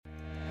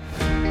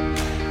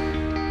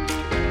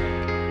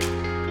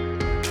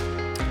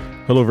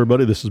Hello,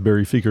 everybody. This is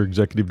Barry Feeker,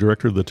 Executive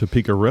Director of the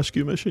Topeka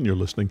Rescue Mission. You're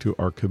listening to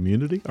Our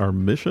Community, Our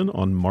Mission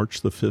on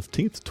March the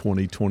 15th,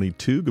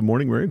 2022. Good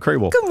morning, Marion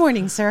Crable. Good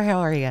morning, sir. How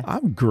are you?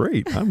 I'm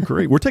great.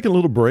 We're taking a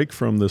little break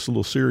from this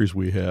little series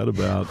we had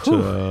about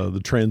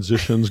the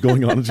transitions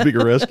going on in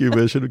Topeka Rescue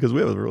Mission because we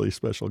have a really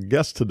special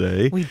guest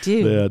today. We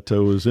do. That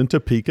was in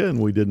Topeka, and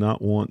we did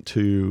not want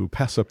to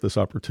pass up this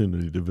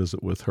opportunity to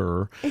visit with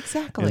her.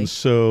 Exactly. And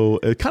so,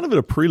 kind of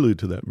a prelude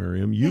to that,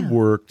 Miriam, you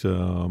worked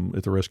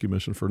at the Rescue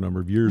Mission for a number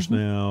of years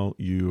now.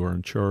 You are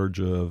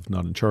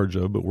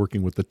but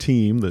working with the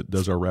team that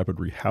does our rapid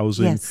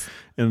rehousing. Yes.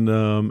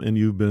 And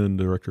you've been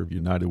director of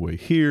United Way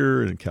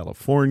here in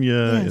California.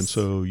 Yes. And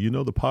so you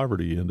know the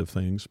poverty end of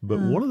things. But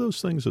one of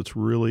those things that's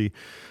really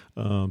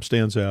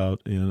stands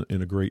out in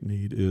a great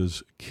need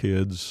is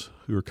kids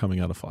who are coming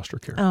out of foster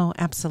care. Oh,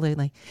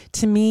 absolutely.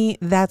 To me,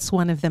 that's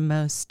one of the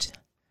most,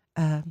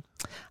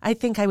 I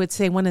think I would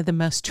say one of the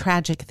most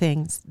tragic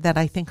things that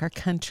I think our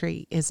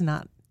country is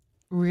not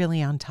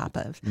really on top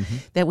of,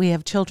 that we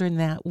have children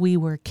that we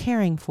were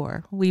caring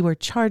for. We were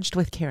charged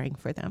with caring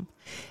for them.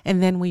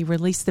 And then we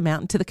release them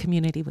out into the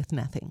community with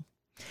nothing.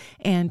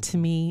 And to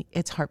me,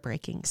 it's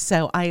heartbreaking.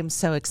 So I am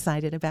so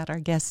excited about our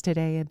guest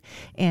today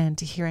and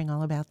hearing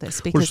all about this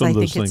because I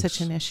think it's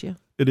such an issue.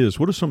 It is.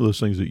 What are some of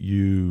those things that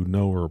you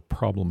know are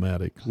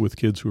problematic with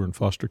kids who are in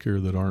foster care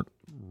that aren't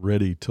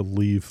ready to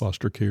leave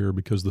foster care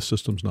because the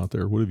system's not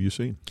there? What have you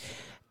seen?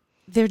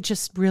 They're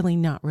just really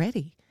not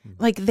ready.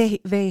 Like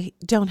they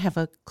don't have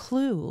a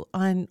clue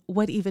on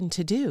what even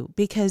to do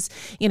because,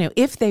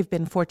 if they've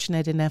been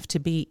fortunate enough to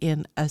be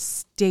in a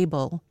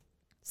stable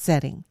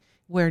setting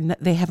where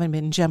they haven't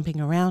been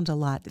jumping around a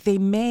lot, they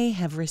may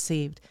have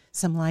received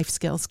some life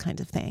skills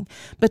kind of thing.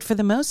 But for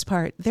the most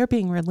part, they're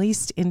being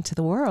released into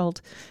the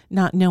world,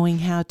 not knowing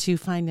how to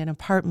find an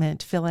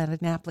apartment, fill out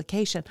an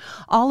application,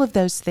 all of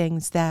those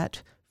things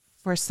that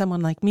for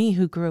someone like me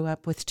who grew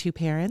up with two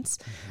parents,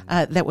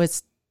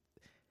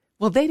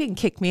 they didn't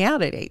kick me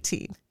out at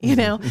 18,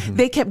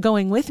 They kept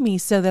going with me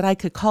so that I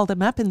could call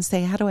them up and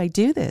say, how do I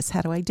do this?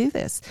 How do I do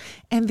this?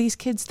 And these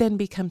kids then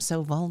become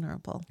so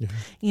vulnerable,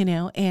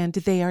 and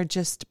they are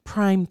just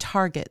prime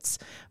targets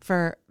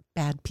for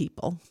bad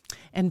people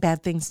and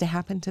bad things to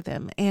happen to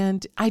them.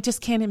 And I just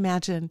can't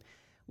imagine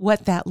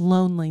what that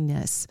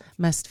loneliness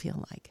must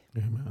feel like.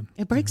 Amen.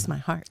 It breaks my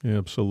heart. Yeah,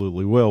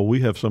 absolutely. Well,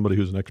 we have somebody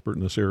who's an expert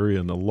in this area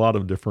in a lot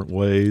of different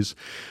ways.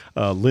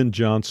 Lynn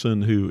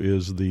Johnson, who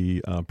is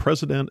the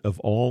president of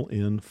All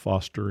In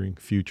Fostering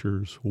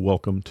Futures.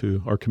 Welcome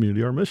to Our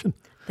Community, Our Mission.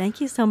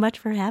 Thank you so much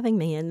for having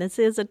me. And this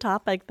is a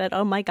topic that,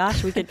 oh my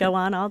gosh, we could go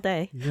on all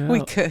day. Yeah.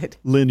 We could.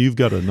 Lynn, you've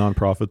got a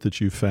nonprofit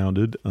that you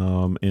founded,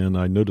 and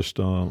I noticed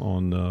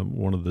on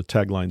one of the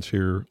taglines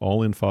here,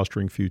 All In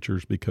Fostering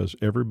Futures, because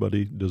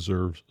everybody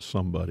deserves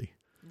somebody.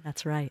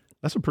 That's right.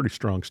 That's a pretty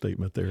strong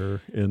statement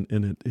there,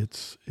 and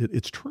it's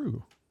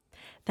true.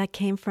 That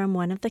came from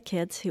one of the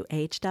kids who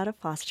aged out of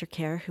foster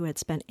care, who had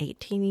spent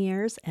 18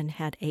 years and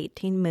had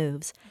 18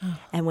 moves. Oh.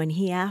 And when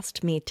he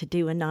asked me to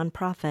do a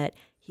nonprofit,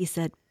 he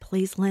said,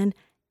 please, Lynn,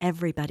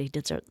 everybody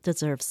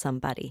deserves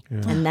somebody.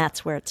 Yeah. And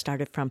that's where it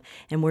started from.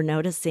 And we're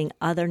noticing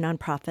other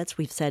nonprofits.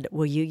 We've said,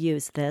 will you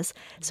use this?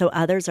 So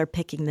others are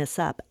picking this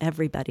up.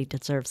 Everybody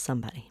deserves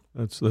somebody.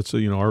 That's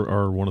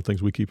our one of the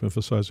things we keep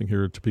emphasizing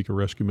here at Topeka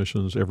Rescue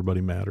Mission is everybody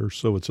matters.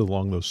 So it's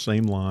along those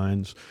same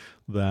lines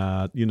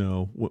that,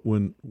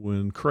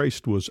 when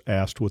Christ was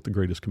asked what the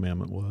greatest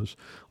commandment was,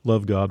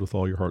 love God with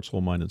all your heart,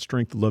 soul, mind, and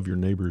strength, love your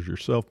neighbor as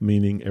yourself,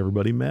 meaning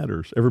everybody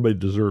matters. Everybody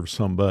deserves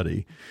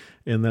somebody.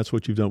 And that's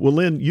what you've done. Well,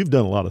 Lynn, you've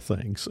done a lot of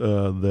things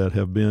that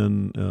have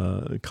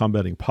been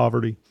combating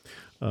poverty,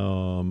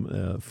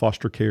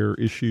 foster care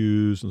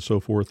issues, and so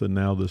forth, and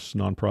now this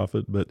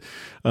nonprofit. But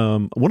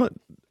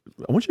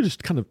I want you to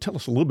just kind of tell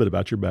us a little bit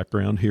about your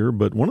background here,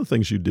 but one of the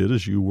things you did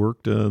is you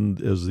worked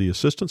as the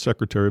Assistant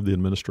Secretary of the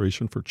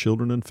Administration for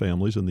Children and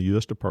Families in the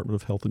U.S. Department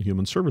of Health and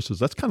Human Services.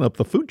 That's kind of up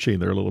the food chain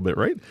there a little bit,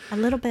 right? A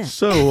little bit.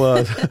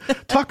 So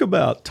talk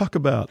about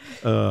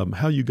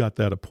how you got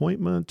that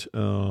appointment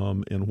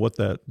and what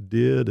that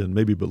did, and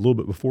maybe a little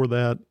bit before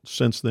that,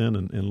 since then,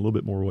 and a little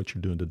bit more what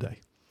you're doing today.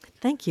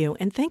 Thank you.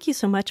 And thank you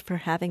so much for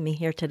having me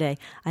here today.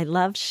 I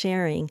love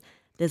sharing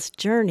this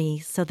journey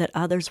so that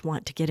others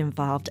want to get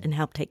involved and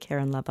help take care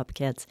and love up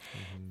kids.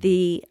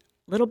 The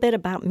little bit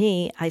about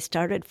me, I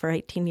started for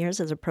 18 years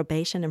as a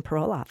probation and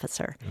parole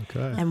officer.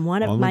 Okay. And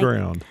one of on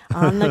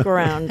the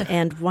ground.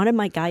 And one of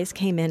my guys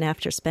came in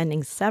after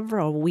spending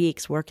several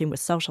weeks working with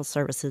social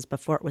services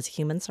before it was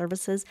human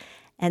services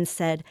and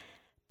said,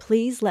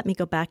 please let me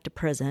go back to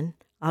prison.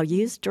 I'll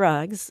use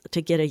drugs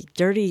to get a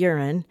dirty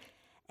urine,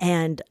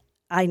 and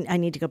I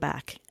need to go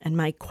back. And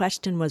my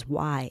question was,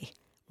 why?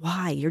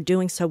 Why? You're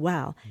doing so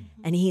well.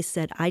 Mm-hmm. And he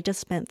said, I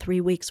just spent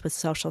 3 weeks with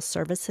social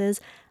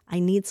services. I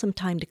need some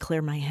time to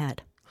clear my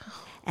head.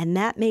 And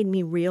that made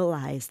me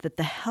realize that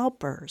the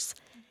helpers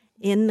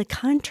in the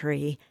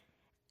country,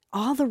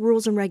 all the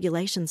rules and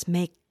regulations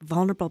make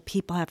vulnerable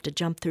people have to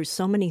jump through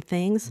so many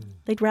things.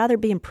 They'd rather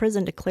be in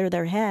prison to clear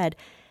their head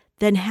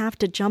than have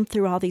to jump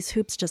through all these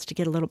hoops just to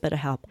get a little bit of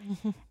help.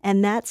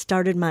 And that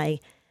started my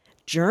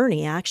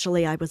journey,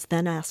 actually, I was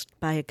then asked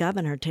by a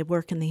governor to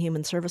work in the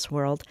human service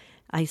world.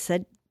 I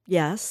said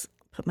yes,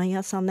 put my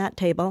yes on that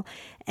table,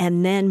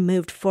 and then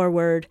moved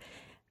forward,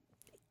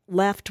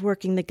 left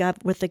working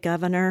with the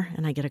governor,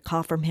 and I get a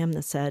call from him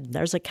that said,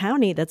 there's a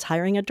county that's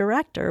hiring a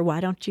director. Why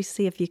don't you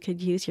see if you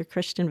could use your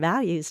Christian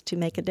values to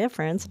make a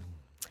difference?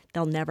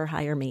 They'll never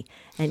hire me.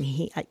 And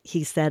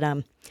he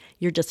said,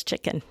 you're just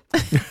chicken.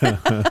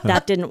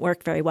 That didn't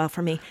work very well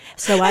for me.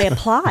 So I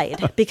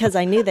applied because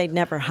I knew they'd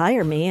never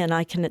hire me and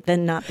I can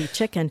then not be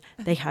chicken.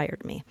 They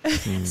hired me.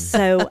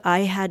 So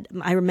I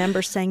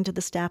remember saying to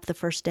the staff the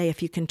first day,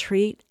 if you can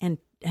treat and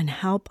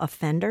help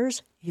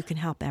offenders, you can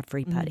help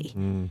everybody.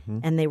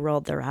 And they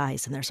rolled their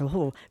eyes and they're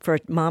so, for a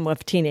mom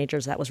of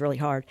teenagers, that was really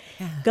hard.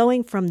 Yeah.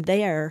 Going from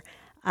there,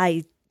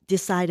 I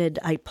decided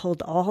I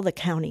pulled all the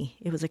county,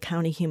 it was a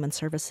county human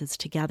services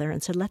together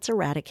and said, let's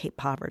eradicate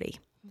poverty.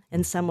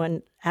 And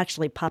someone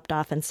actually popped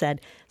off and said,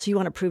 so you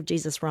want to prove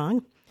Jesus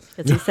wrong?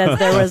 Because he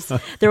says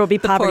there will be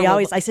poverty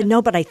always. I said,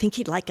 no, but I think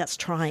he'd like us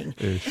trying.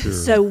 Sure.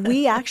 So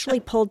we actually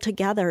pulled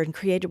together and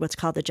created what's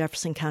called the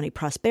Jefferson County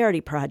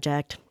Prosperity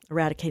Project.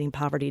 Eradicating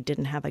poverty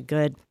didn't have a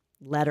good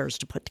letters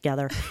to put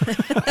together.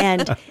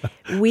 And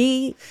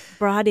we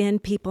brought in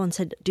people and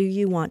said, do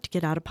you want to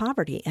get out of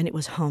poverty? And it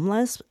was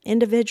homeless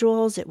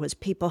individuals. It was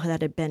people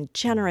that had been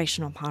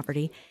generational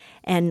poverty,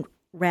 and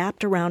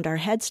wrapped around our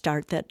Head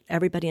Start that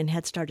everybody in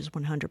Head Start is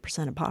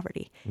 100% of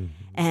poverty.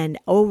 And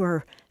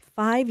over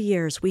 5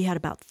 years, we had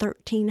about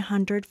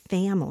 1,300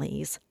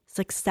 families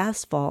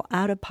successful,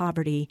 out of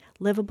poverty,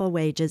 livable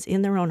wages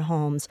in their own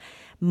homes,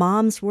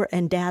 moms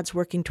and dads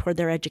working toward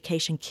their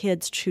education,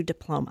 kids to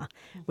diploma,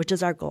 which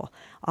is our goal.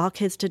 All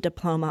kids to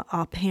diploma,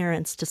 all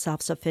parents to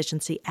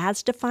self-sufficiency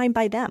as defined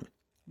by them,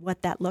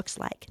 what that looks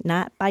like,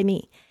 not by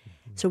me.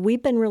 So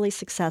we've been really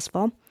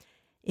successful.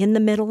 In the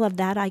middle of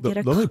that, I get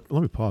a let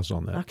me pause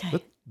on that.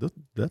 Okay.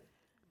 That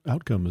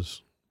outcome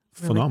is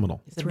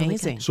phenomenal. It's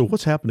amazing. So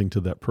what's happening to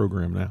that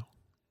program now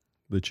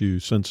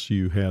since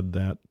you had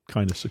that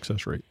kind of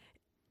success rate?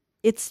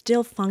 It's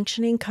still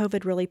functioning.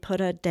 COVID really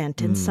put a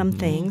dent in some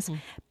things,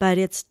 but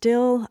it's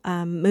still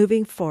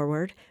moving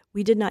forward.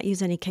 We did not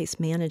use any case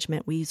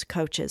management. We used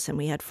coaches, and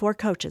we had 4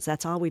 coaches.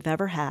 That's all we've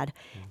ever had.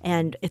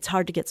 And it's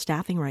hard to get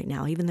staffing right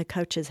now. Even the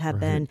coaches have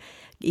been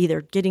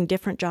either getting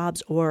different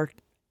jobs or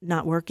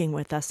not working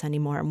with us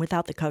anymore. And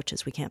without the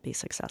coaches, we can't be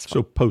successful.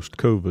 So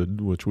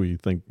post-COVID, which we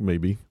think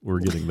maybe we're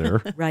getting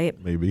there, right?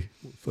 Maybe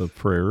with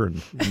prayer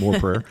and more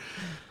prayer,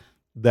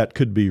 that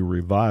could be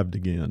revived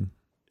again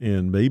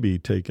and maybe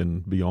taken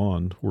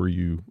beyond where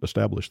you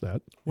established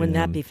that. Wouldn't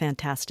that be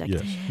fantastic?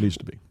 Yes, needs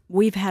to be.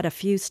 We've had a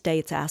few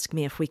states ask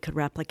me if we could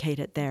replicate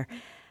it there.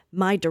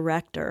 My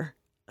director,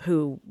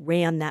 who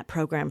ran that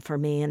program for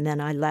me, and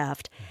then I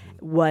left,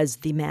 was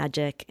the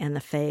magic and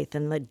the faith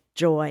and the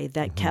joy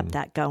that kept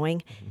that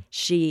going.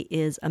 She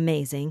is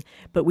amazing.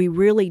 But we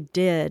really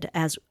did,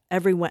 as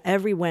every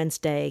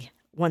Wednesday,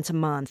 once a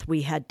month,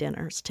 we had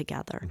dinners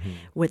together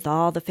with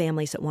all the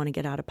families that want to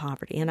get out of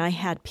poverty. And I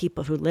had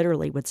people who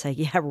literally would say,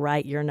 yeah,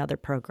 right, you're another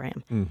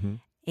program.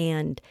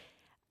 And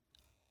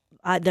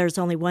there's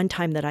only one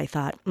time that I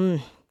thought,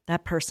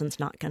 that person's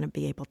not going to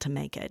be able to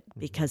make it,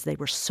 because they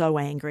were so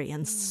angry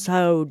and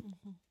so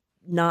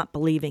not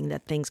believing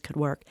that things could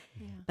work.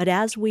 But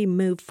as we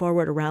moved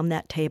forward around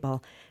that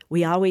table,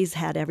 we always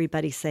had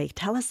everybody say,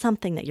 tell us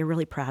something that you're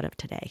really proud of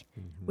today,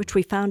 which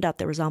we found out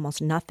there was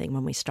almost nothing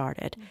when we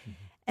started.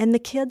 And the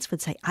kids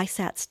would say, I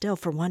sat still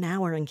for 1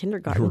 hour in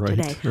kindergarten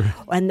today.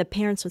 And the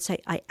parents would say,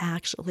 I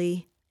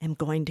actually am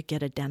going to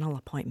get a dental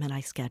appointment.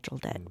 I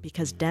scheduled it,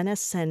 because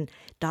dentists and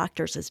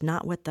doctors is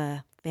not what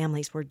the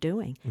families were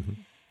doing.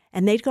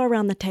 And they'd go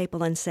around the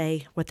table and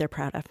say what they're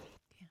proud of.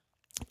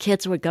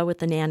 Kids would go with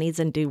the nannies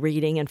and do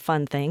reading and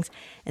fun things.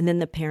 And then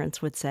the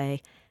parents would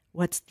say,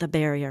 what's the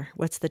barrier?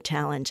 What's the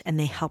challenge? And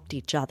they helped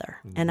each other.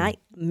 And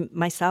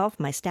myself,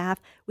 my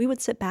staff, we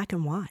would sit back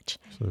and watch.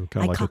 So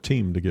kind of like a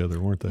team together,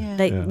 weren't they?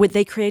 Yeah.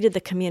 They created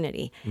the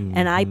community.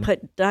 And I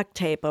put duct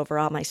tape over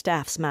all my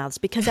staff's mouths,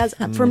 because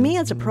for me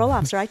as a parole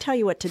officer, I tell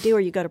you what to do or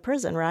you go to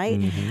prison, right?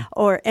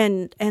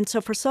 And so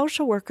for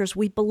social workers,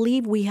 we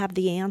believe we have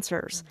the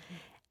answers.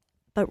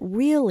 But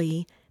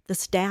really, the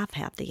staff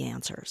have the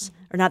answers,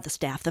 or not the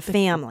staff, the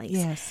families.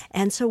 Yes.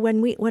 And so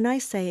when I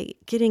say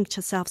getting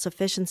to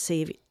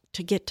self-sufficiency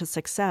to get to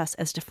success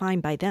as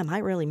defined by them, I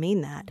really mean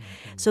that.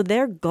 So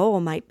their goal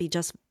might be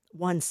just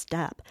one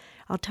step.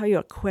 I'll tell you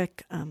a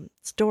quick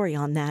story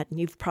on that, and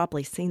you've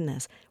probably seen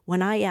this.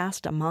 When I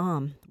asked a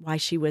mom why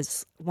she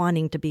was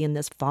wanting to be in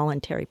this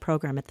voluntary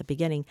program at the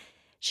beginning,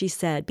 she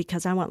said,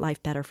 because I want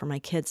life better for my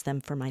kids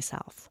than for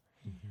myself.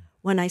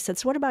 When I said,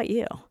 so what about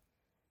you?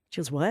 She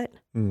goes, what?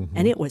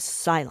 And it was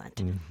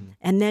silent.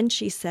 And then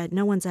she said,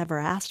 no one's ever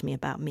asked me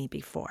about me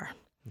before.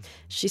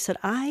 She said,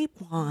 I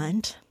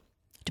want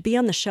to be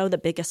on the show The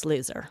Biggest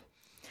Loser.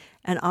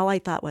 And all I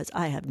thought was,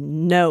 I have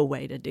no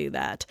way to do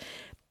that.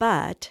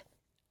 But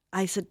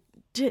I said,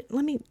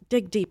 let me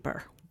dig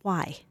deeper.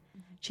 Why?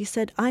 She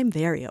said, I'm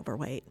very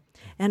overweight.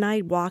 And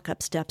I walk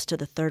up steps to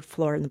the 3rd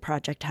floor in the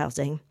project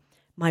housing.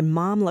 My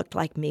mom looked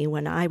like me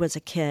when I was a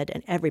kid,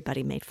 and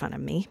everybody made fun of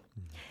me.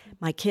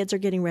 My kids are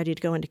getting ready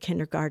to go into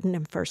kindergarten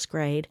and first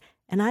grade,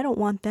 and I don't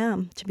want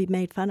them to be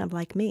made fun of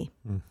like me.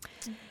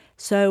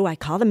 So I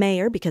called the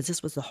mayor, because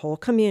this was the whole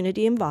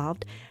community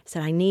involved,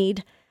 said I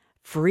need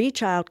free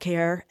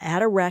childcare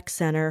at a rec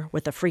center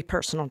with a free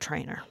personal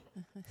trainer.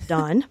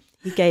 Done.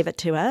 He gave it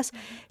to us.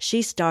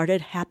 She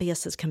started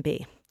happiest as can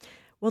be.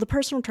 Well, the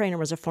personal trainer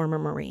was a former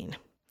Marine.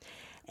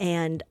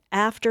 And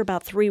after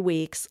about 3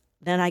 weeks,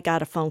 then I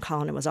got a phone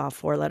call, and it was all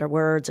 4-letter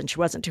words, and she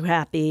wasn't too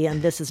happy,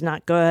 and this is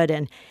not good.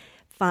 And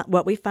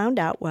what we found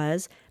out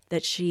was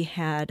that she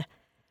had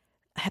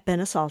been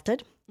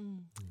assaulted,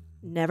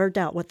 never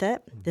dealt with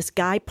it. This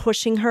guy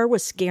pushing her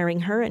was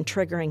scaring her and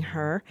triggering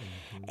her.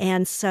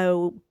 And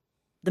so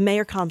the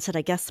mayor called and said,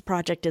 I guess the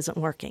project isn't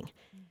working.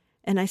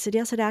 And I said,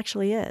 yes, it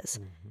actually is.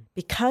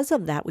 Because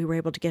of that, we were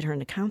able to get her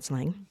into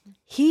counseling.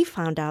 He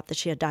found out that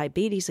she had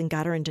diabetes and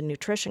got her into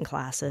nutrition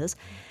classes.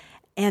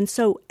 And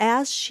so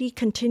as she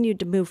continued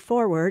to move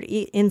forward,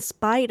 in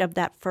spite of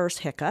that first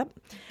hiccup,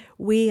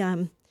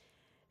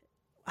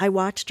 I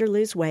watched her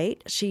lose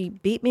weight. She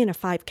beat me in a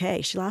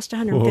 5K. She lost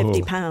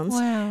 150 pounds.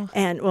 Wow.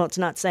 And, well, it's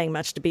not saying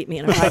much to beat me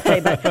in a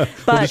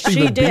 5K, but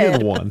she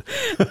did. One.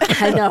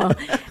 I know.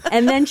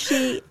 And then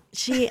she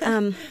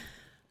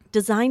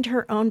designed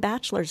her own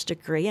bachelor's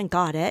degree and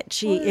got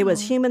it. It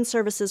was human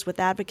services with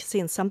advocacy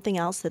and something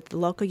else that the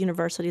local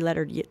university let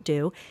her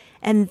do.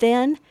 And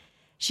then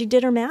she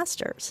did her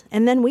master's.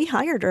 And then we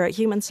hired her at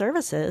Human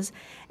Services.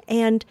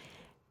 And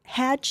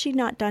had she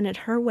not done it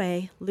her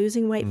way,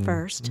 losing weight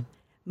first,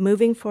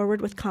 moving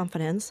forward with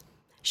confidence,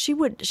 she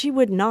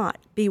would not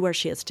be where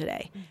she is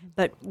today.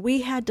 But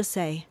we had to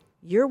say,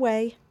 your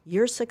way,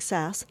 your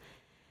success.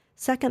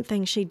 Second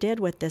thing she did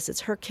with this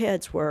is her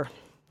kids were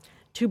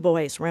 2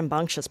 boys,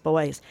 rambunctious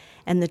boys,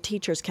 and the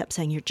teachers kept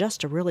saying, you're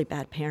just a really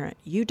bad parent.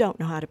 You don't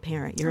know how to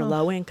parent. You're a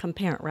low-income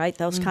parent, right?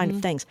 Those kind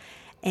of things.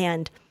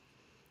 And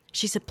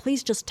she said,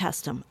 please just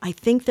test them. I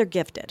think they're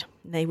gifted.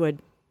 They would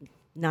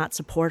not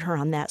support her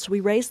on that. So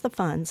we raised the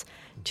funds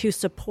to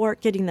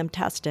support getting them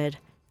tested.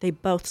 They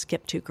both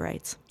skipped 2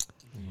 grades.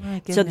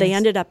 So they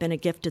ended up in a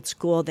gifted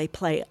school. They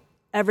play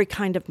every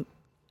kind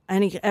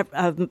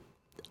of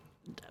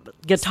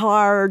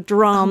guitar,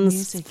 drums,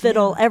 music,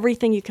 fiddle,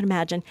 everything you can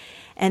imagine.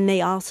 And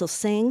they also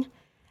sing,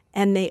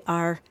 and they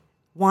are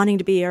wanting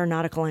to be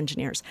aeronautical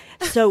engineers.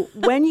 So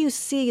when you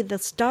see the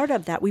start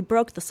of that, we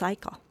broke the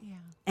cycle. Yeah.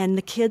 And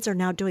the kids are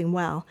now doing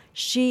well.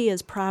 She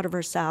is proud of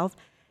herself.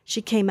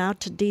 She came out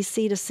to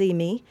D.C. to see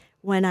me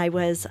when I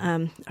was,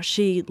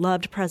 she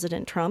loved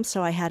President Trump,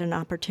 so I had an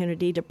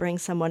opportunity to bring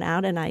someone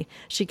out, and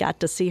she got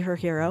to see her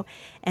hero.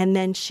 And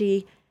then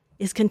she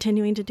is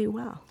continuing to do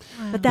well.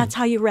 Wow. But that's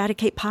how you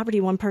eradicate poverty,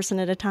 one person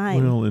at a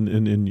time. Well,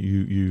 and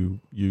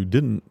you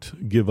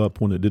didn't give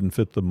up when it didn't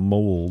fit the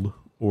mold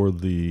or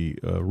the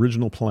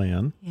original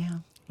plan. Yeah.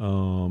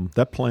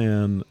 That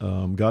plan,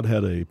 God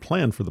had a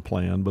plan for the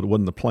plan, but it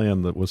wasn't the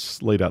plan that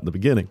was laid out in the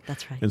beginning.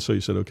 That's right. And so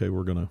you said, okay,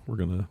 we're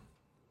gonna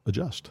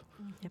adjust.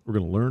 Yep. We're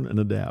going to learn and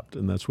adapt,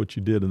 and that's what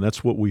you did, and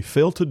that's what we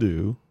fail to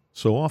do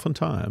so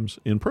oftentimes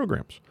in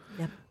programs.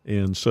 Yep.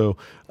 And so,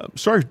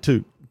 sorry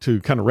to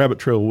kind of rabbit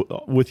trail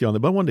with you on that,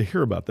 but I wanted to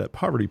hear about that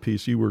poverty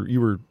piece. You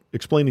were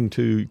explaining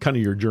to kind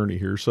of your journey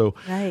here. So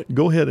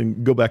go ahead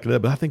and go back to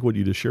that. But I think what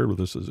you just shared with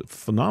us is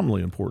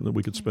phenomenally important that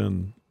we could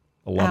spend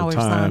a lot Hours of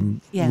time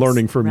on.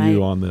 learning from Right.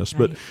 you on this.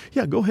 But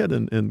yeah, go ahead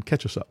and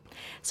catch us up.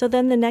 So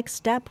then the next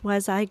step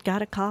was I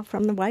got a call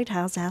from the White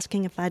House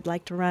asking if I'd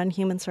like to run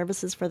human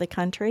services for the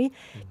country,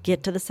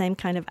 get to the same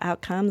kind of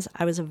outcomes.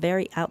 I was a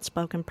very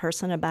outspoken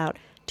person about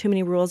too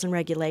many rules and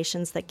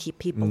regulations that keep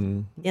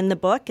people in the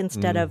book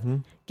instead of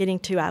getting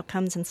to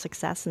outcomes and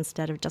success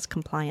instead of just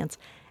compliance.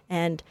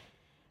 And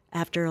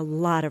after a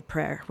lot of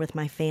prayer with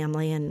my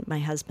family and my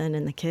husband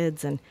and the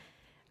kids, and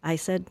I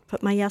said,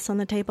 put my yes on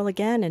the table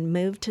again and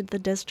moved to the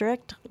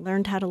district,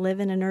 learned how to live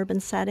in an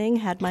urban setting,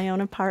 had my own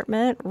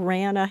apartment,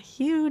 ran a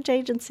huge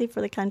agency for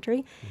the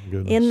country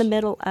in the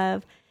middle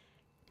of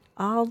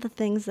all the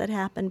things that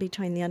happened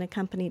between the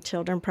Unaccompanied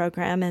Children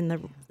Program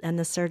and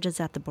the surges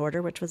at the border,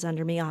 which was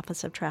under me,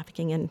 Office of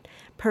Trafficking in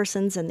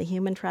Persons, and the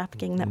human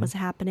trafficking that was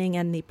happening,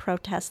 and the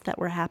protests that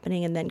were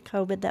happening, and then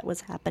COVID that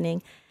was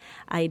happening.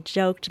 I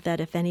joked that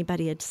if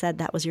anybody had said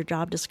that was your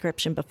job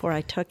description before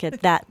I took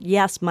it, that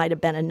yes might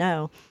have been a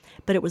no.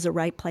 But it was a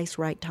right place,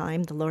 right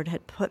time. The Lord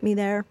had put me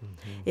there.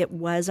 It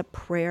was a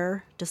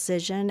prayer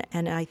decision,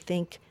 and I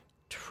think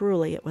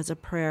truly it was a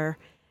prayer,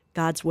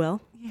 God's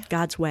will,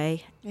 God's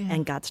way,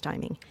 and God's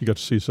timing. You got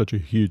to see such a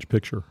huge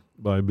picture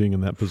by being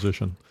in that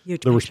position.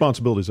 Huge the picture.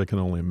 Responsibilities, I can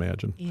only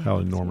imagine how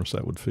enormous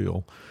that would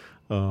feel.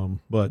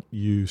 But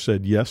you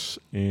said yes,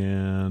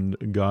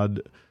 and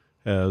God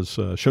has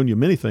shown you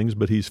many things,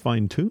 but He's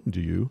fine-tuned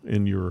you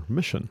in your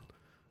mission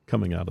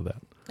coming out of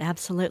that.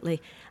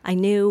 Absolutely. I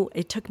knew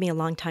it took me a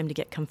long time to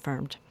get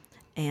confirmed.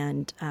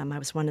 And I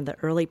was one of the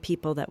early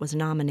people that was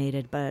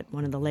nominated, but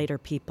one of the later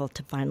people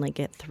to finally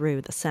get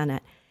through the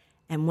Senate.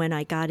 And when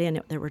I got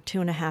in, there were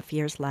 2.5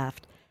 years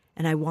left,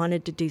 and I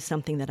wanted to do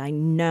something that I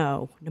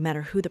know, no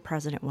matter who the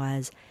president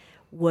was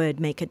would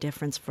make a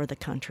difference for the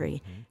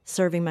country,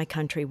 serving my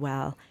country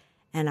well.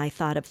 And I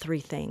thought of three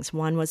things.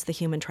 One was the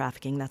human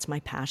trafficking. That's my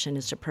passion,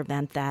 is to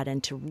prevent that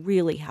and to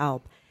really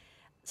help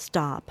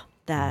stop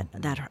that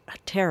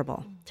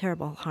terrible,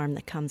 terrible harm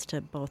that comes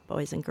to both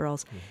boys and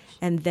girls.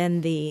 And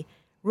then the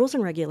rules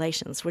and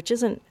regulations, which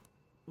isn't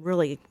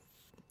really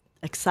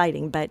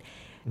exciting, but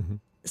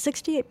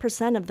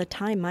 68% of the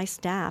time my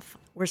staff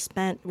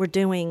were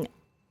doing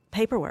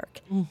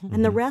paperwork,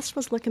 and the rest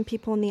was looking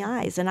people in the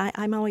eyes. And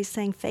I'm always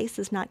saying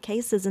faces, not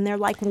cases, and they're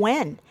like,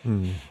 when?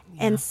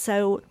 And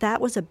so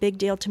that was a big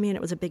deal to me, and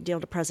it was a big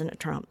deal to President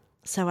Trump.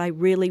 So I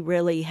really,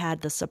 really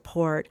had the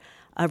support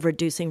of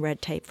reducing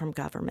red tape from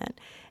government.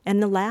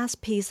 And the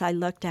last piece I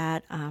looked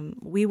at,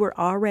 we were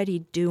already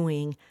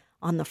doing,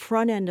 on the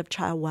front end of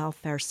child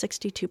welfare,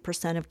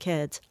 62% of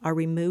kids are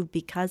removed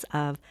because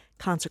of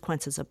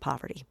consequences of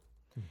poverty.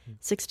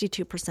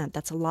 62%,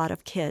 that's a lot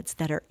of kids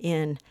that are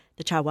in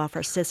the child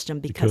welfare system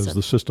because of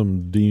the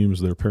system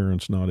deems their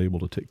parents not able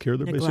to take care of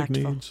their basic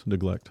neglectful. needs.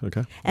 Neglect,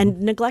 okay. And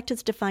neglect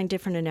is defined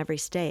different in every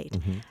state.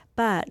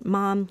 But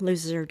mom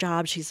loses her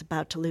job. She's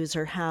about to lose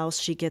her house.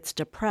 She gets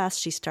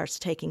depressed. She starts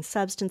taking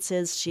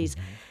substances. She's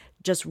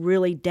just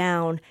really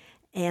down.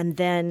 And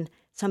then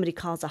somebody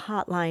calls a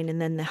hotline, and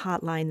then the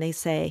hotline, they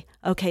say,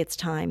 okay, it's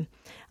time.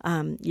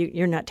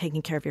 You're not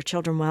taking care of your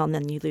children well, and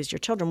then you lose your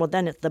children. Well,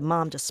 then the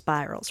mom just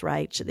spirals,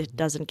 right? It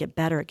doesn't get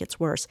better. It gets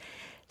worse.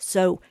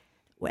 So,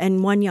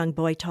 and one young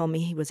boy told me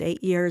he was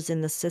 8 years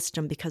in the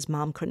system because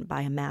mom couldn't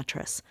buy a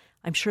mattress.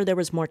 I'm sure there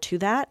was more to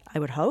that, I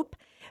would hope.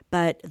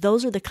 But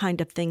those are the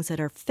kind of things that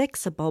are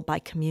fixable by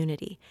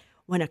community.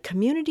 When a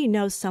community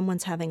knows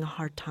someone's having a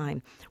hard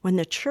time, when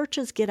the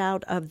churches get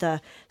out of the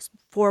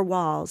four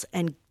walls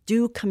and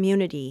do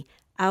community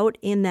out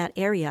in that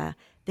area,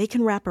 they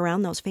can wrap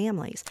around those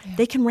families.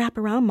 They can wrap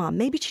around mom.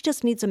 Maybe she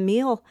just needs a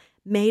meal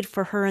made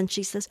for her, and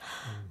she says,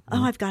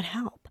 oh, I've got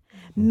help.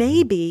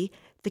 Maybe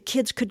the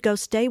kids could go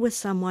stay with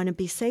someone and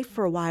be safe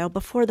for a while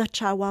before the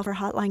child welfare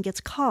hotline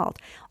gets called.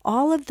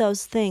 All of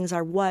those things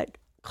are what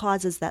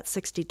causes that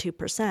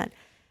 62%.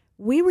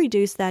 We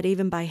reduce that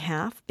even by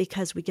half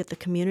because we get the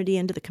community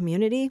into the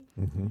community.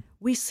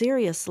 We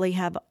seriously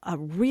have a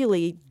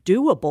really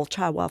doable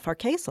child welfare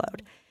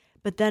caseload.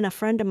 But then a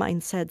friend of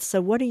mine said,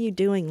 so what are you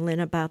doing, Lynn,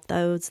 about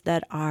those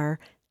that are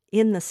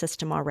in the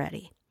system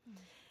already?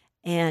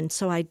 And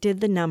so I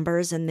did the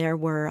numbers, and there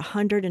were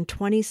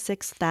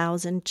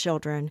 126,000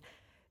 children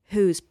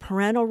whose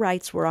parental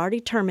rights were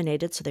already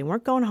terminated, so they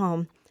weren't going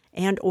home,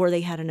 and or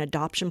they had an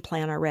adoption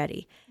plan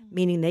already,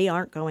 meaning they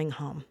aren't going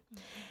home.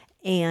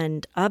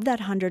 And of that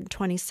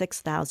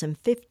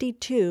 126,000,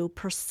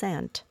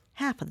 52%,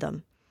 half of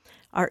them,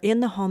 are in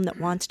the home that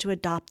wants to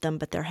adopt them,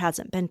 but there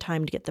hasn't been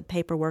time to get the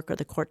paperwork or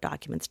the court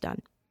documents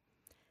done.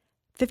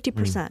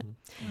 50%.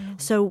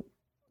 So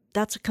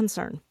that's a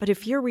concern. But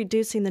if you're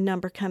reducing the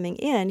number coming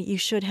in, you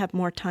should have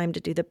more time to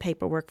do the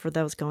paperwork for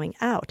those going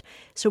out.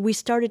 So we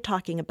started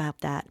talking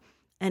about that.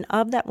 And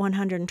of that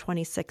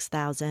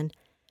 126,000,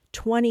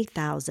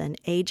 20,000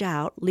 age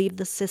out, leave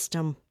the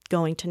system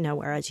going to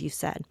nowhere, as you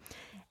said.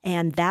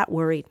 And that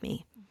worried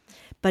me.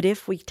 But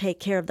if we take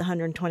care of the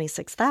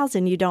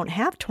 126,000, you don't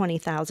have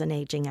 20,000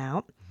 aging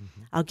out.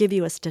 I'll give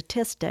you a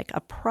statistic.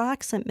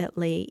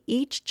 Approximately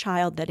each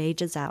child that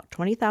ages out,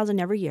 20,000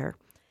 every year,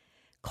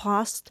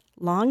 costs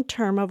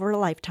long-term over a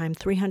lifetime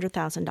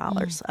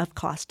 $300,000 of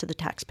cost to the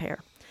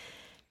taxpayer.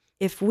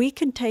 If we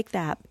can take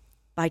that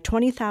by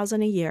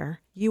 20,000 a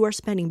year, you are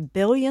spending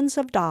billions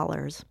of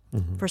dollars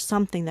for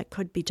something that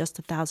could be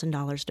just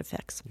 $1,000 to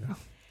fix.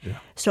 Yeah.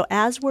 So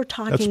as we're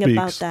talking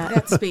about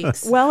that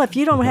speaks. Well, if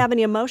you don't have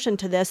any emotion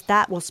to this,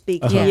 that will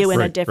speak to you in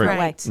a different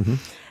way.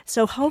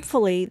 So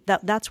hopefully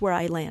that's where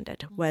I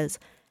landed, was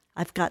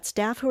I've got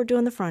staff who are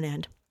doing the front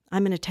end.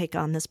 I'm going to take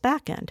on this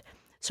back end.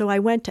 So I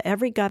went to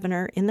every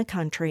governor in the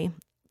country,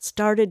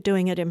 started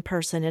doing it in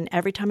person, and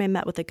every time I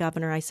met with the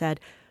governor, I said,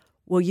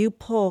 will you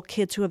pull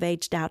kids who have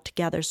aged out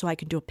together so I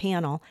can do a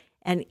panel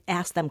and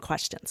ask them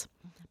questions?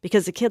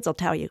 Because the kids will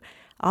tell you,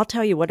 I'll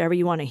tell you whatever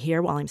you want to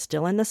hear while I'm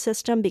still in the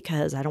system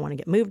because I don't want to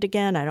get moved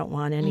again. I don't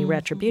want any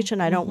retribution.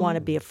 I don't want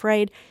to be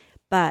afraid.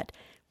 But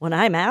when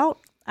I'm out,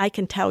 I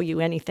can tell you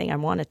anything I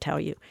want to tell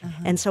you.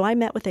 And so I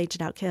met with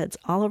aged out kids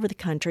all over the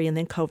country, and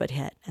then COVID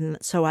hit. And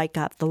so I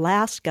got the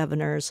last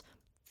governors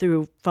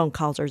through phone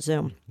calls or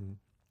Zoom.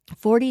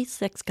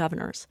 46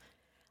 governors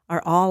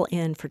are all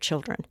in for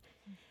children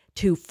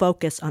to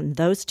focus on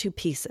those two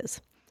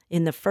pieces.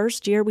 In the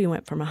first year, we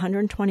went from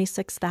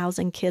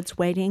 126,000 kids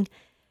waiting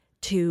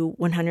to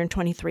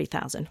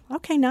 123,000.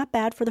 Okay, not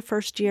bad for the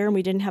first year, and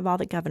we didn't have all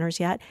the governors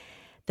yet.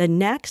 The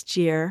next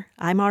year,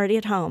 I'm already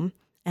at home,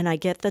 and I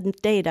get the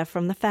data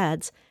from the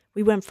feds.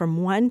 We went from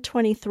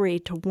 123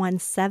 to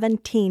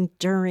 117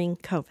 during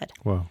COVID.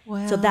 Wow.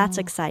 So that's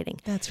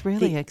exciting. That's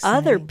really exciting. The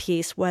other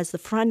piece was the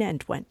front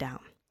end went down.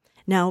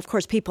 Now, of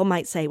course, people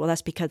might say, well,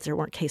 that's because there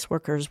weren't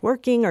caseworkers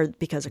working or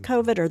because of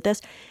COVID or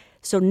this.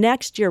 So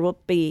next year will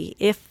be,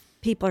 if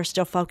people are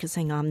still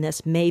focusing on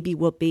this, maybe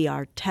will be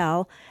our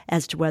tell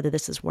as to whether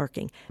this is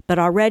working. But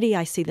already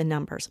I see the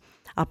numbers.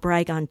 I'll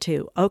brag on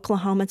two.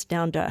 Oklahoma's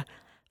down to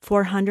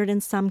 400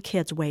 and some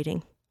kids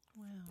waiting.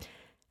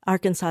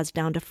 Arkansas is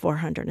down to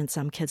 400 and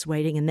some kids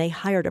waiting, and they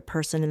hired a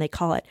person, and they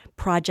call it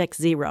Project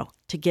Zero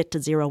to get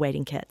to zero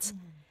waiting kids.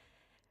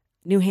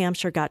 New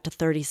Hampshire got to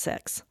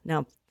 36.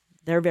 Now,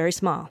 they're very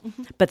small,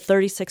 but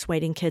 36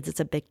 waiting kids, it's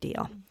a big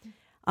deal.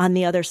 On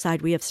the other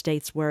side, we have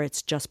states where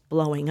it's just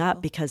blowing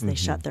up because they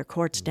shut their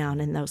courts down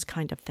and those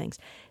kind of things.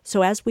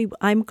 So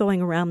I'm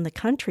going around the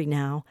country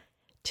now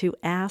to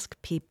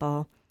ask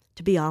people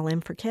to be all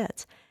in for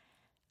kids.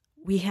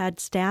 We had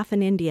staff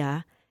in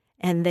India,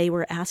 and they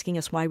were asking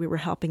us why we were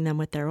helping them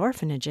with their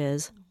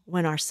orphanages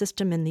when our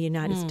system in the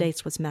United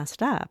States was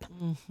messed up.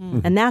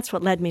 And that's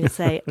what led me to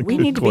say, we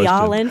need to be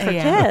all in for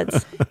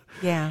kids.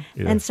 Yeah.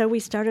 And so we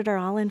started our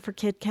All In for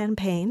Kid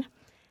campaign,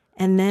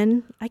 and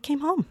then I came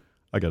home.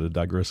 I got to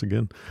digress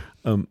again.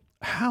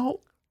 How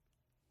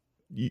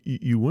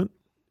you went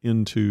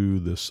into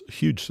this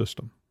huge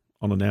system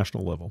on a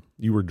national level.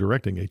 You were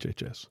directing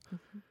HHS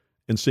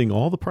and seeing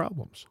all the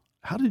problems.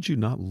 How did you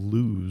not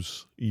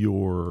lose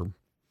your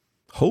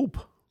hope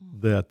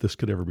that this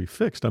could ever be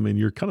fixed? I mean,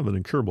 you're kind of an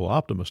incurable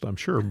optimist, I'm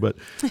sure, but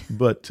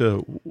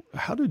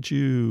how did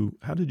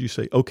you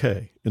say,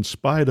 okay, in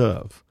spite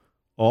of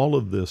all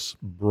of this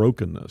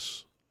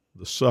brokenness,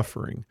 the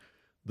suffering,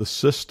 the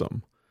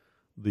system,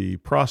 the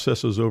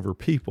processes over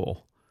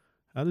people,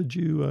 how did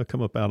you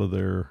come up out of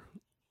there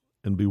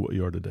and be what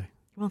you are today?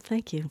 Well,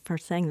 thank you for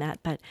saying that,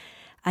 but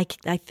I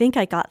think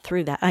I got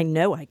through that. I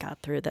know I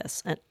got through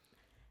this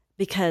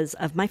because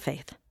of my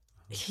faith.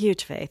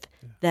 Huge faith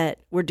that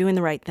we're doing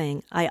the right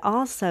thing. I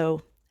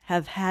also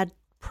have had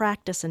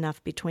practice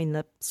enough between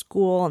the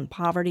school and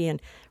poverty and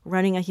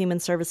running a human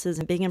services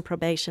and being a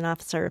probation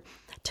officer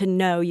to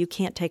know you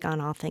can't take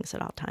on all things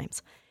at all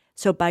times.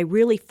 So by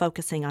really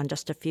focusing on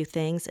just a few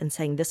things and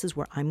saying this is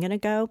where I'm going to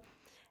go,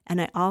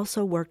 and I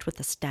also worked with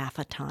the staff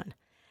a ton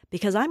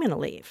because I'm going to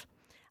leave.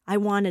 I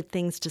wanted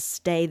things to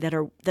stay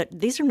that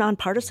these are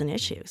nonpartisan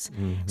issues.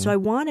 So I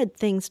wanted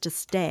things to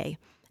stay.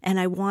 And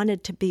I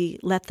wanted to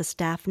let the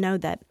staff know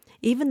that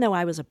even though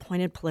I was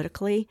appointed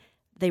politically,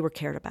 they were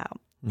cared about.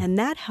 And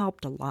that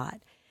helped a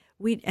lot.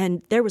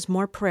 And there was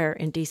more prayer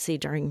in D.C.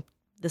 during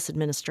this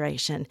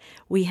administration.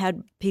 We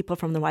had people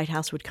from the White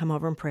House would come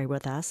over and pray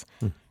with us.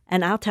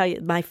 And I'll tell you,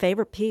 my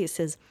favorite piece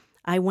is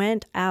I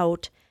went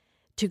out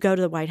to go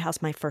to the White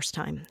House my first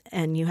time.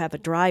 And you have a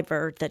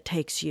driver that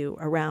takes you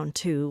around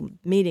to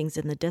meetings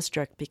in the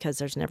district because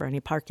there's never any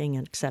parking,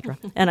 and et cetera.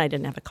 And I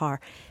didn't have a car.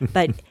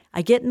 But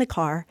I get in the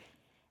car,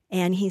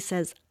 and he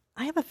says,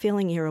 I have a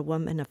feeling you're a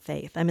woman of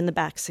faith. I'm in the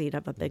back seat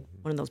of one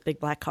of those big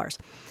black cars.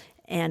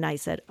 And I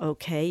said,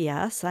 okay,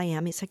 yes, I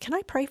am. He said, can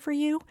I pray for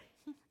you?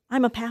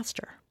 I'm a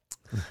pastor.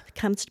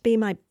 Comes to be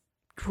my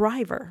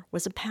driver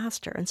was a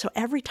pastor. And so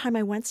every time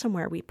I went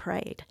somewhere, we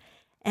prayed.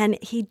 And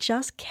he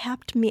just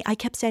kept me. I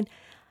kept saying,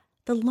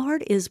 the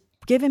Lord is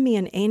giving me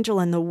an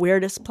angel in the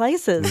weirdest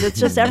places. It's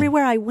just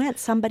everywhere I went,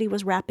 somebody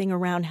was wrapping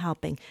around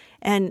helping.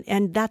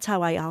 And that's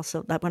how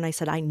when I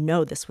said, I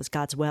know this was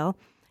God's will,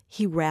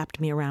 he wrapped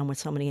me around with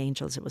so many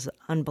angels. It was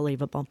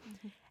unbelievable.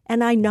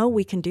 And I know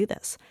we can do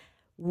this.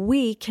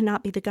 We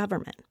cannot be the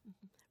government.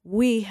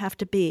 We have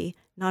to be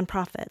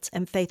nonprofits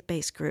and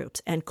faith-based groups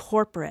and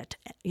corporate,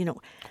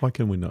 Why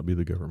can we not be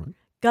the government?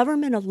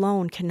 Government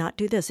alone cannot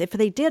do this. If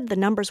they did, the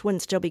numbers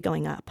wouldn't still be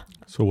going up.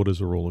 So what is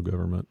the role of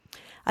government?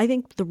 I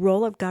think the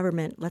role of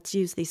government, let's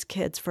use these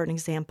kids for an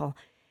example.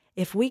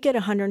 If we get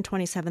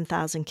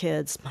 127,000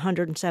 kids,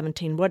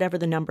 117, whatever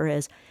the number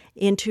is,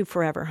 into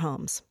forever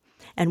homes,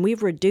 and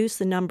we've reduced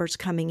the numbers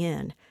coming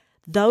in,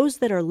 those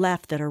that are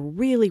left that are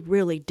really,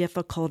 really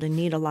difficult and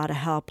need a lot of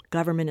help,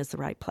 government is the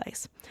right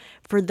place.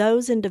 For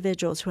those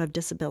individuals who have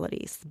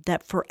disabilities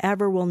that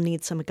forever will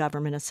need some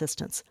government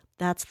assistance,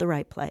 that's the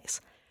right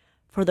place.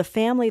 For the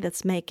family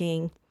that's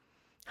making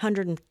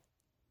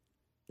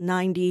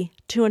 190,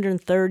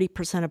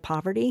 230% of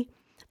poverty,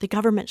 the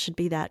government should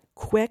be that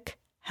quick,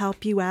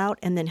 help you out,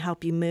 and then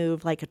help you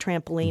move like a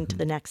trampoline to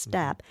the next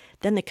step.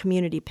 Then the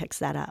community picks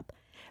that up.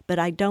 But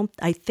I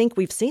think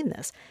we've seen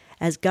this.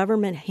 As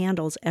government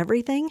handles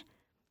everything,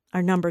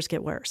 our numbers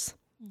get worse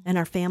and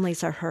our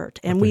families are hurt.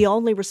 And we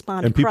only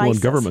respond to crisis. And people in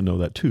government know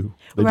that too.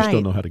 They just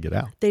don't know how to get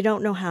out. They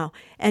don't know how.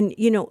 And,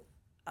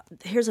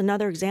 here's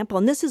another example.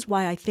 And this is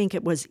why I think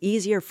it was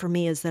easier for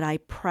me is that I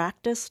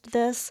practiced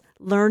this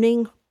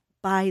learning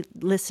by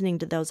listening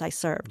to those I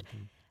served.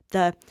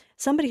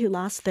 Somebody who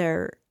lost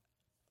their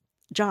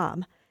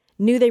job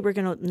knew they were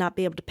going to not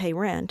be able to pay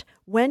rent,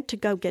 went to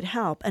go get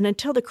help. And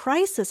until the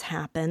crisis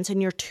happens and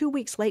you're 2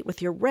 weeks late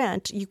with your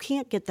rent, you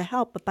can't get the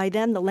help. But by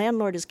then the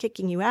landlord is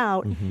kicking you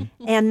out.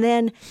 And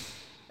then,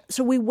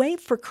 so we wait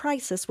for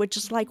crisis, which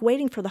is like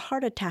waiting for the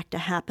heart attack to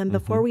happen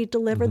before we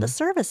deliver the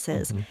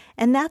services.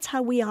 And that's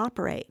how we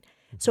operate.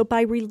 So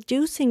by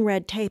reducing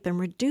red tape and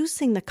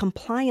reducing the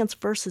compliance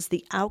versus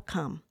the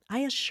outcome, I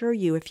assure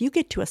you, if you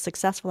get to a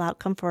successful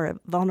outcome for a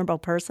vulnerable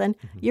person,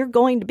 you're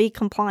going to be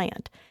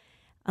compliant.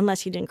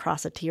 Unless you didn't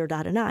cross a T or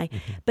dot an I.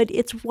 But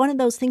it's one of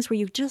those things where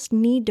you just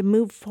need to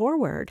move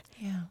forward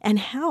and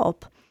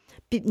help,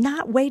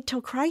 not wait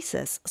till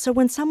crisis. So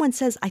when someone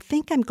says, I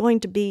think I'm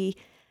going to be,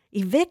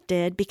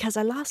 evicted because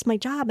I lost my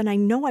job and I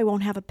know I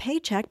won't have a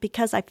paycheck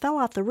because I fell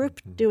off the roof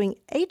doing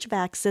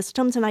HVAC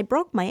systems and I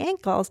broke my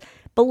ankles.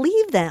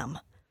 Believe them.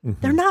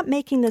 They're not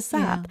making this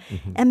up.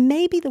 And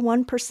maybe the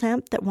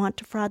 1% that want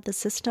to fraud the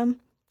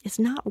system is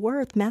not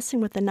worth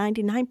messing with the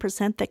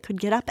 99% that could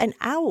get up and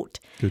out.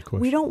 Good question.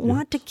 We don't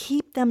want to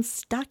keep them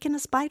stuck in a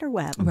spider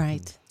web.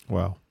 Right.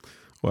 Wow.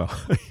 Well,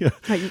 yeah.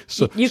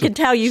 You can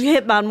tell you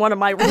hit on one of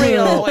my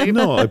real.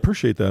 No, I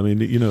appreciate that. I mean,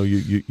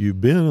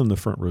 you've been in the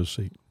front row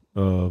seat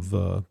of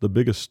the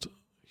biggest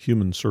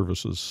human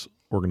services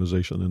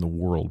organization in the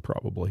world,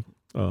 probably.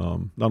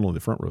 Not only the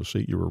front row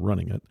seat, you were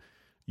running it.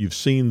 You've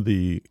seen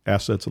the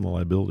assets and the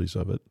liabilities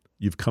of it.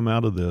 You've come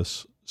out of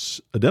this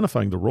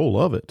identifying the role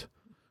of it,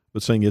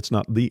 but saying it's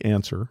not the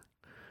answer.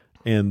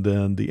 And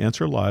then the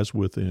answer lies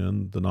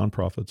within the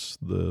nonprofits,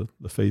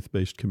 the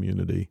faith-based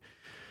community.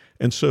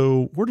 And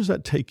so where does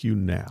that take you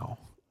now?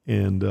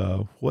 And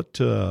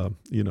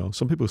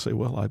some people say,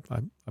 well,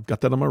 I've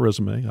got that on my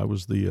resume. I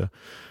was the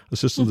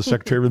assistant to the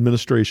Secretary of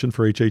Administration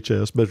for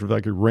HHS. Matter of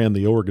fact, I ran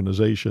the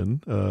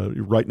organization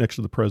right next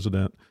to the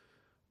president.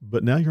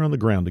 But now you're on the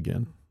ground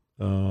again,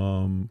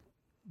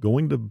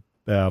 going to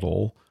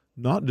battle,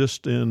 not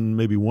just in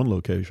maybe one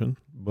location,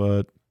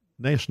 but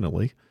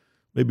nationally,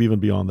 maybe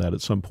even beyond that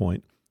at some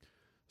point.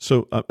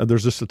 So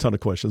there's just a ton of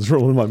questions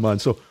rolling in my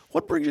mind. So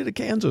what brings you to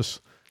Kansas?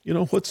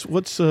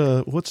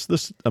 What's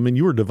this? I mean,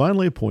 you were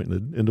divinely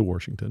appointed into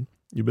Washington.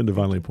 You've been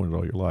divinely appointed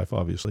all your life,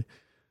 obviously.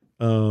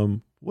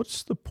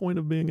 What's the point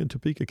of being in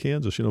Topeka,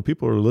 Kansas?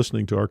 People are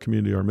listening to our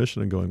community, our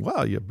mission, and going,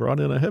 "Wow, you brought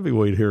in a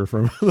heavyweight here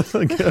from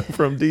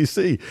from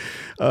D.C.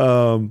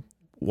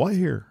 Why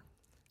here?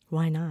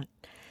 Why not?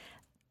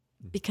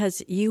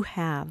 Because you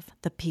have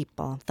the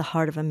people, the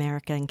heart of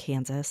America in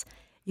Kansas.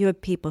 You have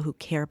people who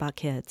care about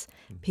kids,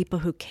 people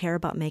who care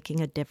about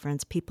making a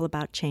difference, people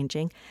about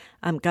changing.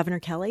 Governor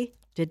Kelly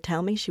did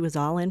tell me she was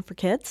all in for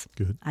kids.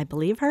 Good. I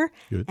believe her.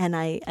 Good. And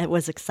I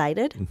was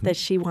excited that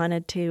she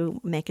wanted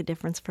to make a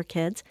difference for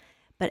kids.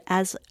 But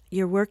as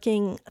you're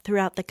working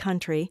throughout the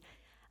country,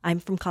 I'm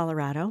from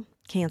Colorado.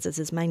 Kansas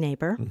is my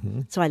neighbor.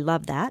 So I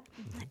love that.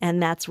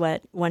 And that's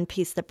one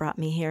piece that brought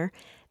me here.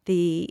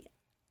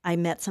 I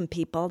met some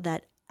people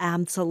that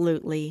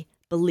absolutely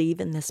believe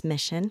in this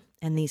mission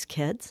and these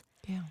kids.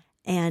 Yeah.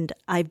 And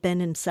I've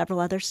been in several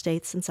other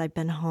states since I've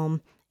been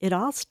home. It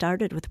all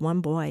started with one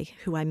boy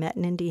who I met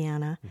in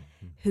Indiana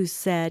who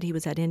said he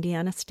was at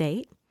Indiana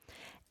State,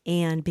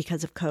 and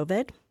because of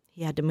COVID,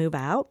 he had to move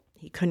out.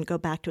 He couldn't go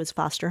back to his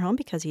foster home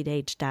because he'd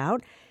aged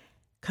out.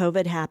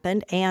 COVID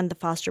happened, and the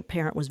foster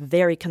parent was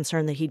very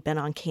concerned that he'd been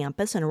on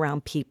campus and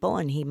around people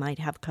and he might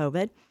have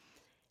COVID.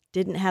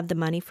 Didn't have the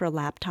money for a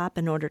laptop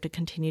in order to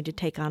continue to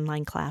take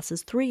online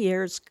classes. 3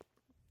 years,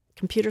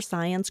 computer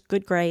science,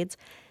 good grades.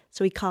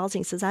 So he calls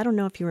and he says, I don't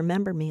know if you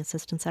remember me,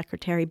 Assistant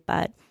Secretary,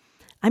 but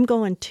I'm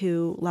going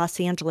to Los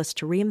Angeles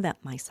to reinvent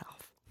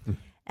myself.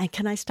 And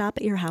can I stop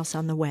at your house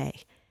on the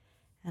way?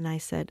 And I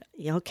said,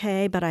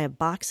 okay, but I have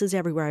boxes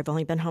everywhere. I've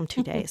only been home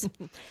 2 days.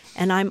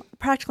 And I'm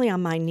practically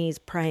on my knees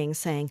praying,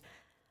 saying,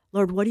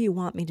 Lord, what do you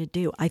want me to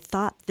do? I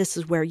thought this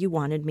is where you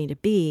wanted me to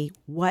be.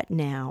 What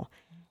now?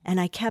 And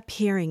I kept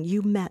hearing,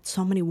 you met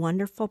so many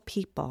wonderful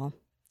people.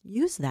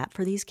 Use that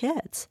for these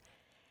kids.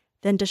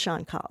 Then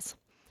Deshaun calls.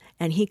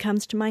 And he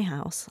comes to my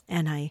house,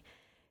 and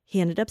he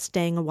ended up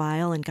staying a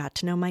while and got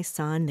to know my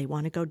son. They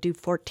want to go do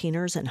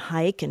 14ers and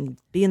hike and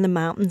be in the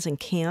mountains and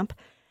camp.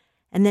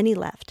 And then he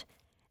left.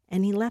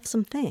 And he left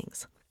some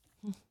things.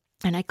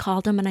 And I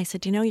called him and I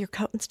said, your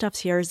coat and stuff's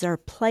here. Is there a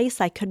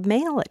place I could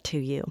mail it to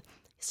you?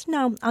 He said,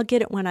 no, I'll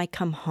get it when I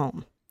come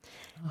home.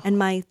 Oh. And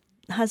my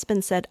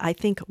husband said, I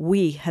think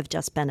we have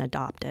just been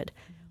adopted.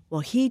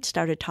 Well, he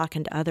started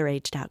talking to other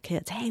aged out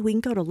kids. Hey, we can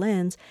go to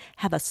Lynn's,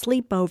 have a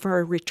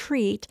sleepover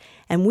retreat,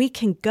 and we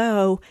can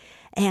go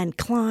and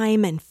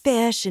climb and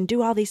fish and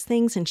do all these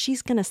things, and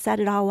she's going to set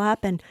it all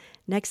up. And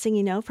next thing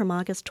you know, from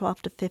August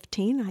 12th to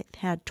 15, I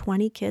had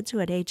 20 kids who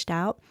had aged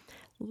out,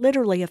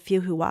 literally a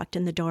few who walked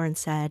in the door and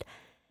said,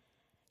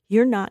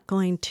 you're not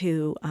going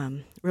to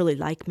really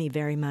like me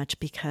very much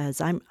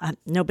because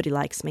nobody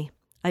likes me.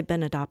 I've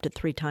been adopted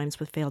 3 times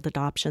with failed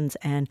adoptions,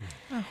 and,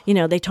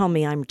 they told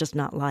me I'm just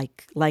not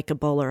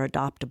likable or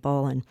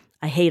adoptable, and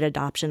I hate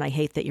adoption. I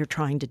hate that you're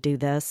trying to do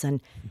this,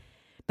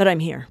 but I'm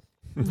here.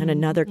 And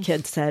another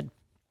kid said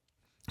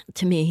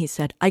to me, he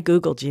said, I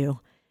Googled you.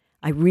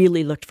 I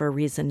really looked for a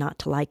reason not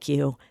to like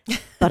you,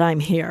 but I'm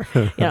here.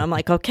 I'm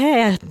like,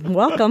 okay,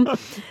 welcome.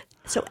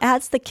 So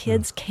as the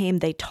kids came,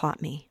 they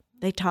taught me.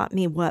 They taught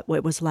me what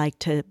it was like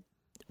to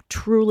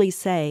truly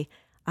say,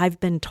 I've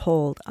been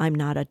told I'm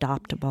not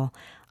adoptable.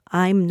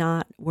 I'm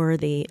not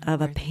worthy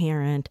of a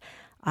parent.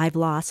 I've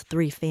lost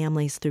 3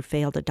 families through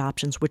failed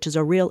adoptions, which is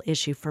a real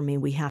issue for me.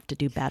 We have to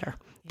do better.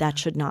 Yeah. That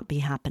should not be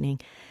happening.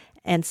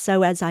 And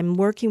so as I'm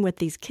working with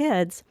these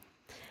kids,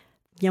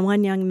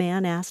 one young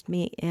man asked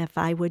me if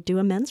I would do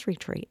a men's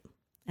retreat.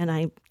 And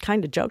I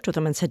kind of joked with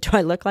him and said, do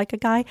I look like a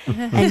guy?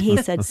 And he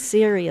said,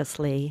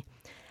 seriously,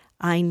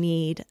 I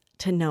need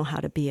to know how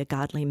to be a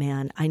godly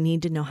man. I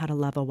need to know how to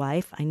love a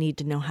wife. I need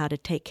to know how to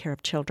take care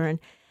of children.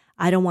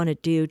 I don't want to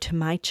do to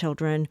my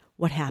children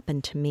what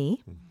happened to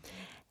me.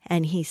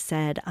 And he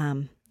said,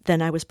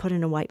 then I was put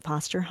in a white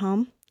foster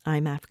home.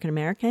 I'm African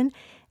American,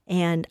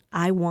 and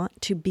I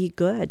want to be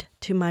good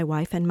to my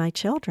wife and my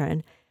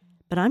children,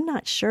 but I'm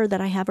not sure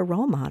that I have a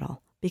role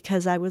model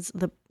because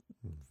the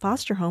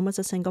foster home was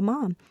a single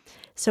mom.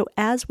 So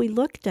as we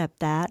looked at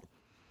that,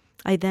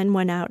 I then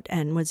went out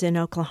and was in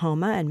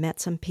Oklahoma and met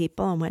some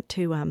people and went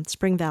to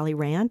Spring Valley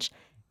Ranch.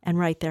 And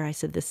right there I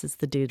said, this is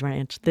the dude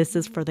ranch. This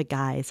is for the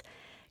guys.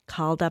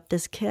 Called up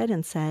this kid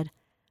and said,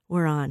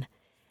 we're on.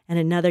 And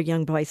another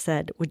young boy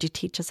said, would you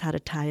teach us how to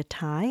tie a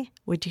tie?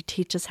 Would you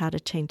teach us how to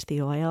change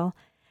the oil?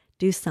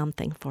 Do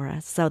something for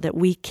us so that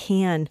we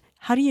can.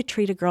 How do you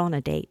treat a girl on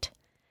a date?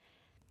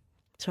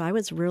 So I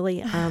was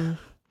really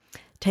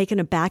taken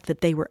aback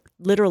that they were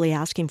literally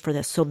asking for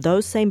this. So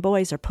those same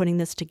boys are putting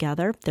this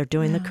together. They're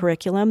doing the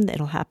curriculum.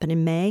 It'll happen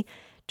in May.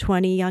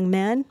 20 young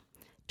men,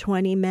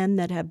 20 men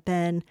that have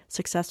been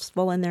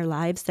successful in their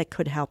lives that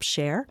could help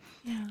share.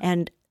 Yeah.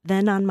 And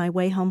then on my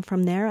way home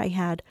from there, I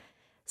had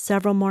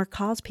several more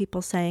calls,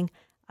 people saying,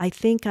 I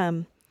think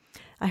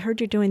I heard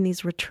you're doing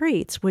these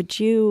retreats. Would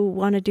you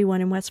want to do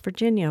one in West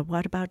Virginia?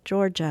 What about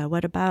Georgia?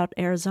 What about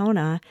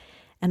Arizona?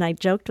 And I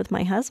joked with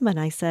my husband.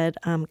 I said,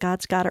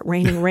 God's got it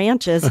raining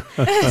ranches.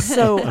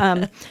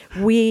 So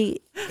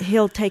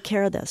he'll take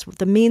care of this.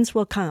 The means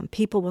will come.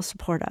 People will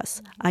support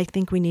us. I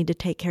think we need to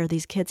take care of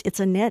these kids. It's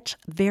a niche.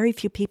 Very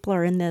few people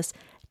are in this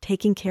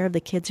taking care of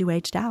the kids who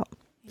aged out.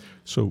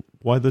 So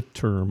why the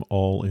term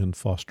all in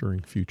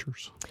fostering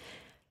futures?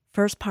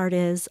 First part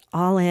is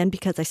all in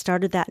because I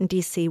started that in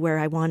D.C. where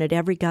I wanted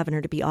every governor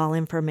to be all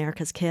in for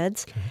America's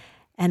kids. Okay.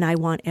 And I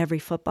want every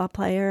football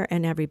player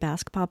and every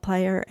basketball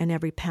player and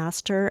every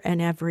pastor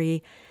and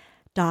every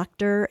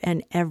doctor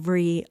and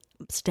every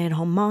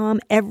stay-at-home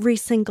mom, every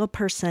single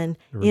person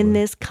in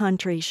this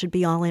country should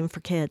be all in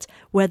for kids,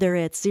 whether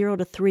it's 0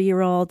 to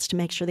 3-year-olds to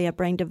make sure they have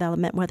brain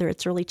development, whether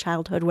it's early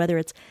childhood, whether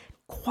it's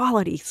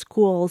quality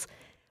schools,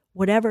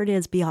 whatever it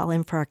is, be all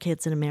in for our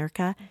kids in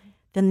America. Mm-hmm.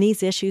 Then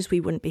these issues, we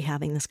wouldn't be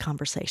having this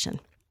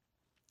conversation.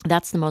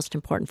 That's the most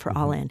important for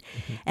all in.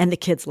 Mm-hmm. And the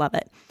kids love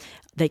it.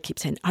 They keep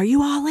saying, are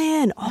you all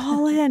in?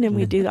 All in. And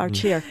we do our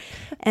cheer.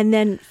 And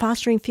then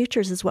Fostering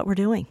Futures is what we're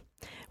doing.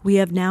 We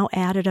have now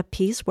added a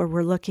piece where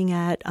we're looking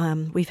at,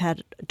 we've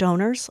had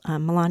donors.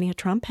 Melania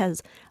Trump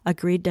has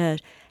agreed to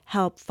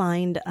help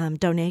find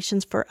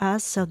donations for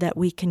us so that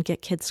we can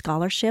get kids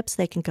scholarships.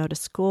 They can go to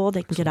school.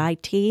 They can get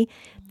IT.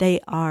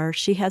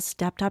 She has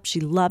stepped up. She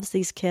loves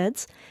these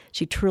kids.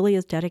 She truly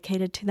is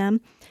dedicated to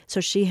them.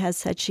 So she has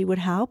said she would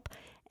help.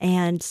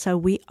 And so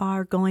we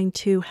are going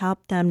to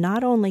help them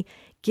not only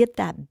get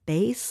that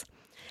base.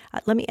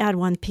 Let me add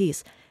one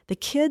piece. The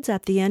kids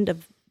at the end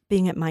of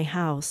being at my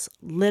house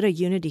lit a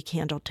unity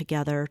candle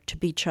together to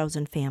be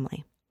chosen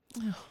family.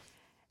 Oh.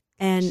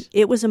 And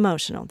it was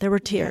emotional. There were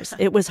tears.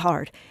 Yeah. It was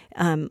hard.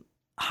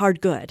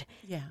 Hard good.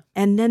 Yeah.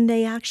 And then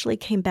they actually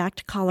came back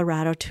to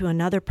Colorado to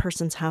another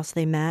person's house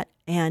they met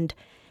and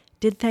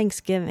did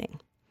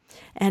Thanksgiving.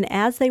 And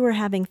as they were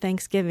having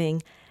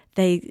Thanksgiving,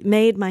 they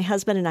made my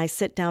husband and I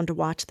sit down to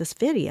watch this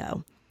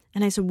video.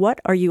 And I said, what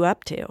are you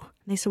up to?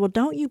 And they said, well,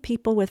 don't you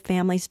people with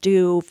families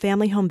do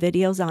family home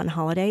videos on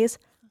holidays?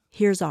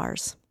 Here's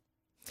ours.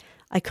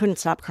 I couldn't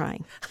stop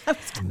crying.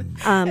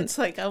 It's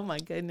like, oh my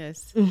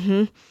goodness.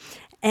 Mm-hmm.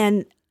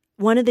 And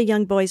one of the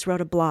young boys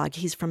wrote a blog.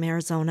 He's from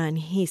Arizona, and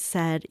he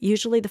said,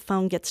 usually the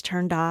phone gets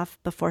turned off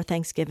before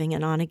Thanksgiving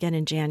and on again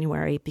in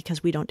January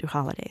because we don't do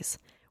holidays.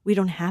 We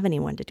don't have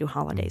anyone to do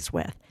holidays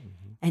with.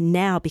 Mm-hmm. And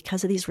now,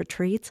 because of these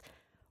retreats,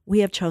 we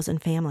have chosen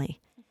family,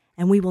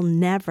 and we will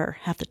never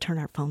have to turn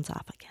our phones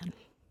off again.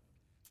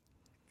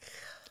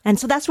 And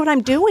so that's what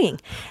I'm doing.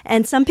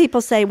 And some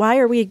people say, why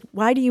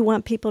do you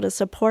want people to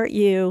support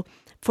you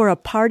for a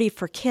party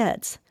for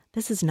kids?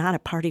 This is not a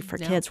party for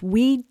kids.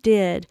 We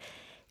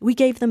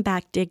gave them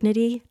back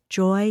dignity,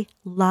 joy,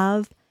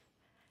 love.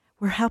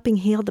 We're helping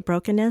heal the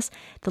brokenness.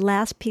 The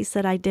last piece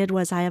that I did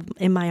was I have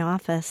in my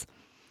office,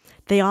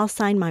 they all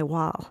signed my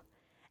wall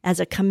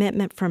as a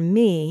commitment from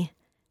me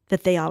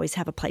that they always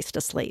have a place to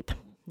sleep.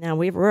 Now,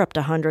 we're up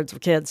to hundreds of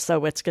kids,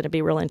 so it's going to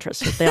be real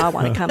interesting. They all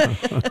want to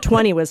come.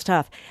 20 was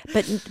tough.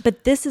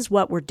 But this is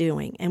what we're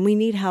doing, and we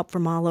need help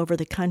from all over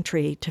the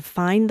country to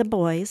find the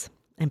boys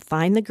and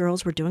find the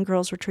girls. We're doing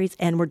girls' retreats,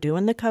 and we're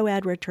doing the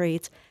co-ed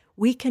retreats.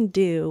 We can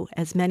do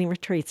as many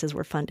retreats as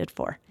we're funded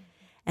for,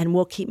 and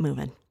we'll keep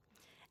moving.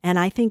 And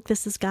I think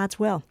this is God's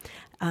will.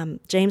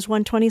 James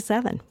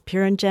 1:27,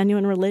 pure and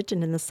genuine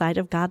religion in the sight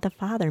of God the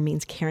Father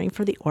means caring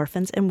for the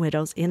orphans and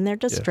widows in their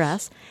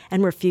distress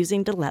and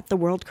refusing to let the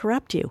world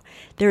corrupt you.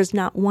 There is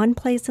not one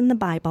place in the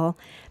Bible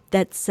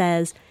that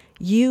says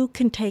you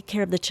can take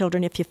care of the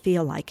children if you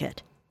feel like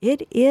it.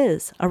 It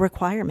is a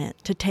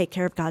requirement to take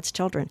care of God's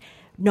children,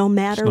 no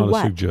matter what. It's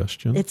not a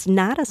suggestion. It's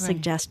not a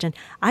suggestion.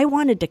 I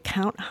wanted to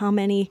count how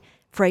many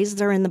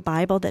phrases are in the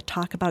Bible that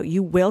talk about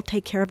you will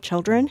take care of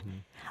children. Mm-hmm.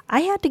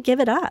 I had to give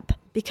it up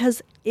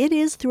because it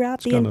is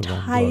throughout the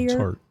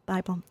entire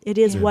Bible. It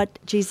is what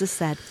Jesus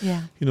said.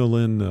 Yeah. You know,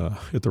 Lynn,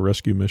 at the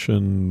rescue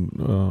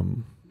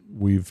mission,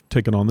 we've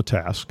taken on the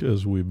task,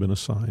 as we've been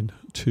assigned,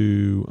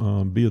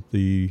 to be at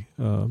the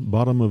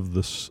bottom of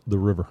the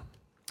river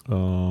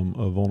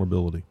of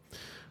vulnerability,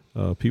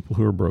 people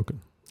who are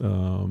broken,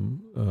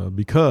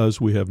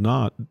 because we have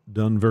not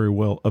done very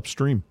well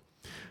upstream.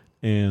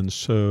 And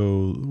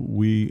so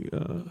we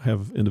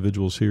have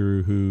individuals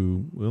here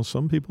who, well,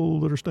 some people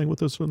that are staying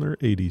with us in their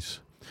 80s,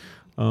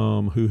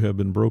 who have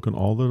been broken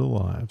all their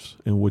lives.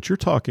 And what you're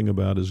talking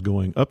about is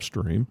going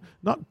upstream,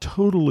 not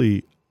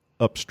totally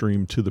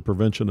upstream to the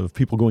prevention of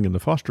people going into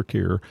foster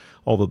care,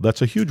 although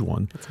that's a huge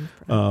one.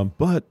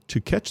 But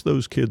to catch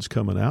those kids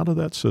coming out of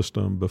that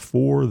system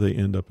before they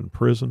end up in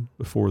prison,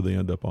 before they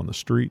end up on the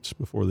streets,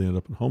 before they end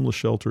up in homeless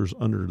shelters,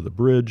 under the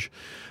bridge,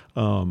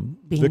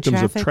 victims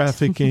trafficked. of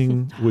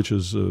trafficking, which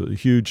is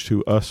huge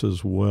to us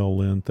as well,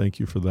 Lynn. Thank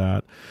you for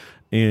that.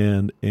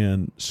 And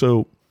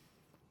so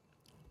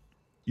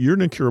you're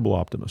an incurable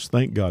optimist.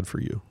 Thank God for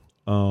you.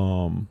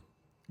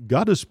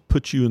 God has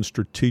put you in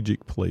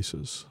strategic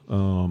places.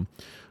 One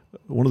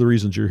of the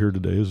reasons you're here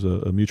today is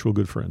a mutual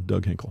good friend,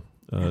 Doug Hinkle.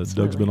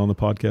 Doug's been on the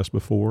podcast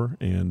before,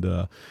 and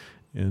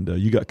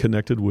you got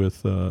connected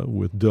with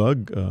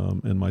Doug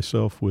and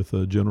myself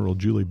with General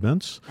Julie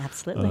Bentz.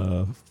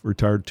 Absolutely.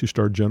 Retired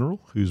two-star general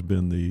who's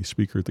been the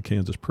speaker at the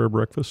Kansas Prayer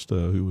Breakfast,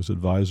 who was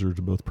advisor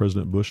to both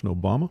President Bush and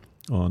Obama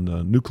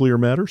on nuclear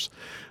matters,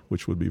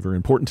 which would be very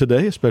important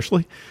today,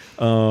 especially.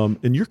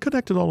 And you're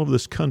connected all over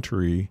this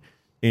country.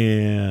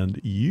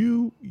 And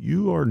you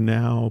are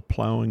now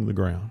plowing the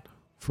ground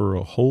for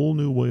a whole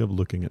new way of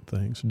looking at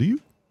things. Do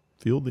you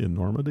feel the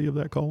enormity of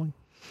that calling?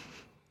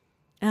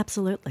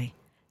 Absolutely.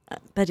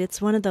 But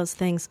it's one of those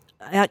things,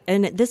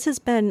 and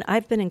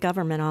I've been in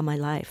government all my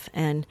life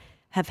and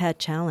have had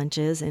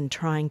challenges in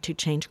trying to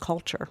change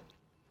culture.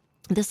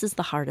 This is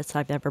the hardest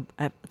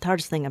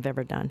thing I've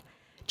ever done.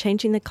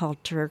 Changing the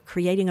culture,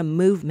 creating a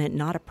movement,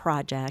 not a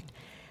project,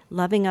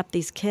 loving up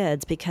these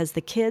kids, because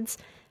the kids,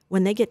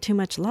 when they get too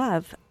much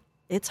love,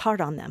 it's hard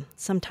on them.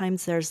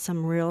 Sometimes there's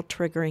some real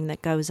triggering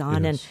that goes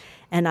on, Yes.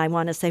 and I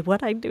want to say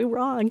what I do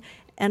wrong,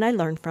 and I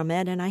learn from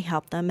it, and I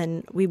help them,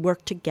 and we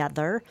work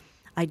together.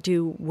 I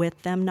do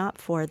with them, not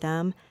for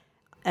them,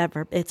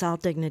 ever. It's all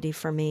dignity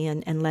for me,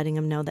 and letting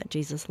them know that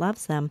Jesus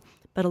loves them.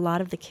 But a lot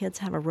of the kids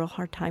have a real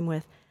hard time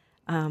with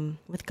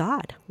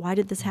God. Why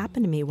did this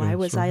happen to me? Why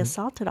was I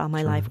assaulted all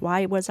my life?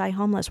 Why was I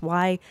homeless?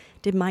 Why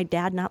did my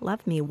dad not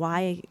love me?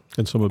 Why?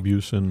 And some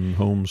abuse in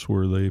homes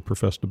where they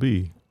profess to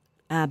be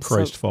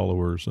Christ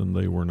followers and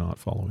they were not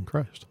following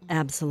Christ.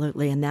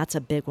 Absolutely, and that's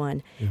a big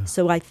one. Yeah.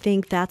 So I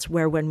think that's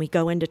where when we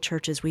go into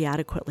churches, we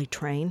adequately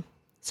train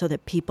so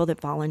that people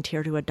that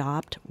volunteer to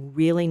adopt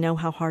really know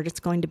how hard it's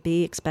going to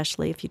be,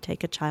 especially if you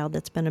take a child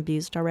that's been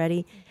abused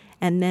already.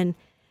 And then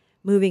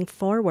moving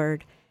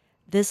forward,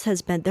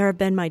 there have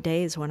been my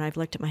days when I've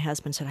looked at my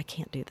husband and said, I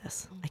can't do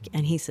this.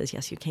 And he says,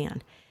 yes, you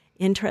can.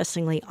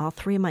 Interestingly, all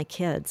three of my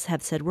kids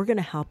have said, we're going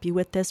to help you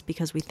with this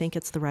because we think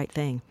it's the right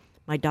thing.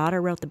 My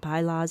daughter wrote the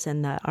bylaws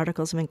and the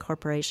articles of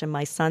incorporation.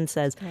 My son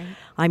says,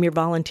 I'm your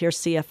volunteer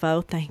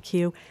CFO. Thank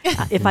you.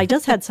 If I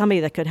just had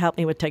somebody that could help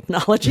me with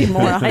technology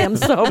more, I am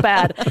so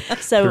bad.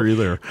 So,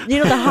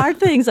 the hard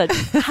things,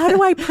 how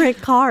do I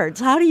print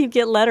cards? How do you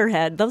get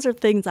letterhead? Those are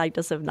things I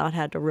just have not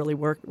had to really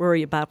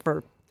worry about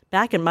for.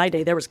 Back in my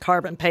day, there was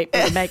carbon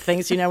paper to make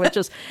things, it's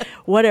just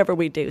whatever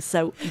we do.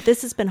 So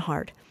this has been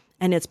hard,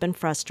 and it's been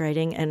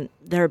frustrating. And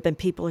there have been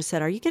people who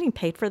said, are you getting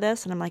paid for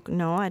this? And I'm like,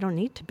 no, I don't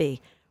need to be.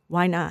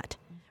 Why not?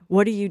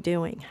 What are you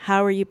doing?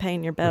 How are you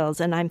paying your bills?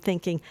 And I'm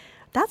thinking,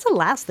 that's the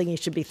last thing you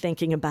should be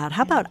thinking about.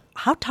 How about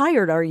how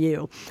tired are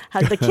you?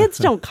 The kids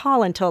don't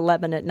call until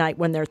 11 at night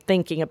when they're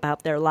thinking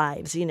about their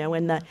lives,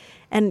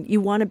 and you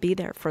want to be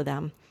there for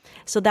them.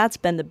 So that's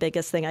been the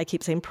biggest thing. I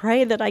keep saying,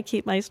 pray that I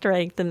keep my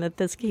strength and that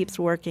this keeps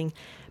working.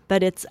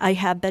 But I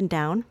have been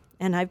down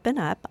and I've been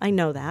up. I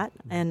know that.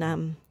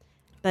 And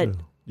but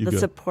the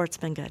support's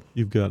been good.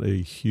 You've got a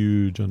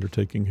huge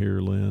undertaking here,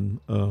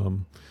 Lynn.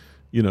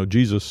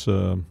 Jesus,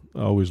 I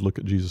always look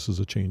at Jesus as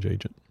a change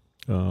agent.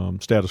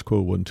 Status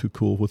quo wasn't too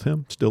cool with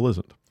him, still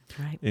isn't.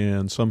 Right.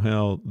 And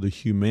somehow the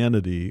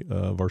humanity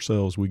of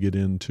ourselves, we get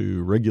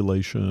into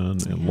regulation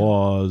and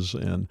laws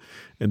and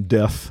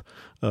death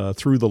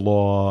through the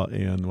law.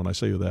 And when I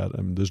say that,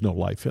 I mean, there's no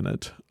life in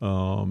it.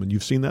 And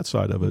you've seen that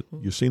side of it.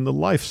 Mm-hmm. You've seen the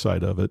life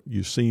side of it.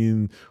 You've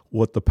seen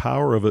what the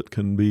power of it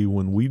can be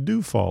when we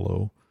do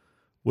follow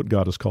what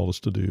God has called us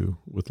to do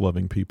with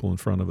loving people in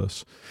front of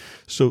us.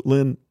 So,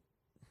 Lynn,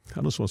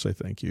 I just want to say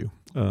thank you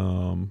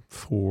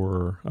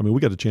we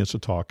got a chance to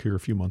talk here a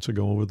few months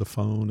ago over the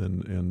phone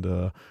and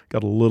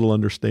got a little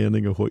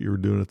understanding of what you were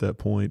doing at that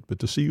point. But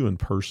to see you in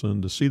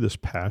person, to see this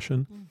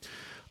passion,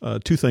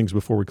 two things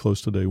before we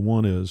close today.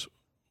 One is,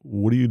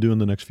 what are you doing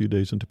the next few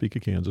days in Topeka,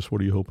 Kansas?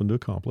 What are you hoping to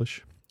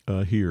accomplish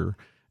here?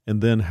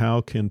 And then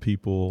how can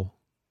people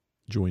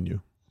join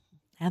you?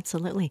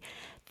 Absolutely.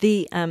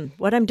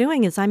 What I'm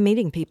doing is I'm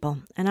meeting people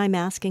and I'm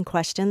asking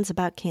questions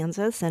about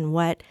Kansas and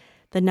what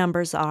the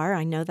numbers are.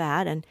 I know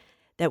that, and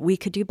that we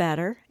could do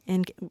better.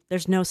 And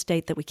there's no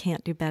state that we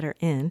can't do better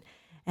in.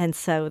 And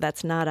so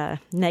that's not a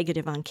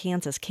negative on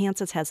Kansas.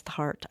 Kansas has the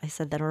heart, I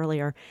said that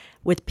earlier,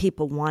 with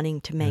people wanting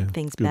to make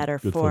things better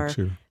for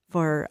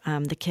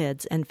the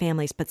kids and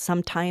families. But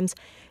sometimes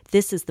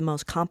this is the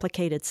most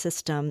complicated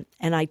system,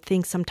 and I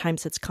think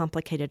sometimes it's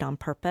complicated on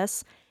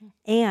purpose,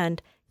 and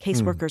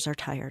caseworkers are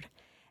tired.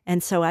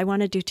 And so I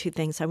want to do two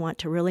things. I want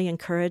to really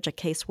encourage a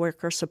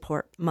caseworker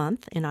support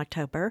month in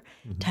October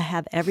to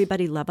have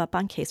everybody love up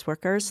on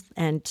caseworkers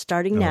and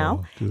starting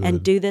now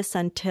and do this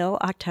until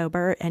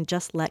October and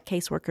just let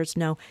caseworkers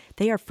know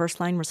they are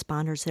first-line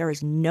responders. There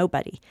is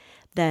nobody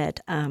that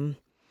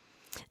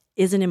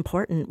isn't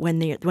important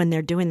when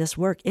they're doing this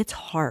work. It's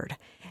hard.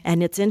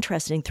 And it's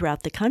interesting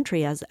throughout the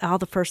country as all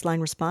the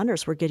first-line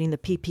responders were getting the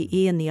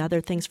PPE and the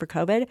other things for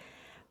COVID.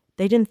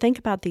 They didn't think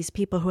about these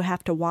people who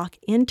have to walk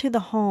into the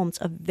homes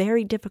of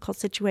very difficult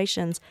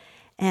situations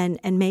and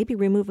maybe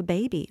remove a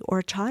baby or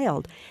a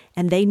child,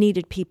 and they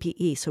needed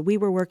PPE. So we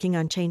were working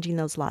on changing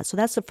those laws. So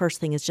that's the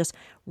first thing is just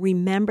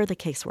remember the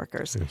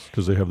caseworkers. Yes,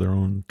 because they have their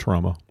own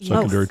trauma,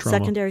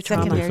 secondary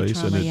trauma they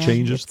face, and it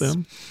changes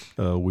them.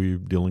 We're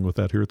dealing with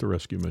that here at the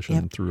Rescue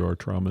Mission through our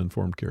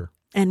trauma-informed care.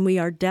 And we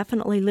are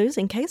definitely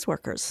losing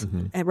caseworkers.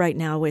 Right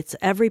now, it's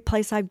every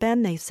place I've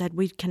been, they said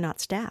we cannot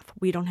staff.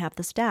 We don't have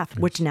the staff,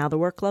 which now the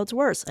workload's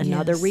worse.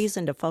 Another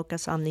reason to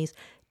focus on these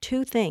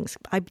two things.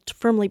 I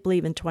firmly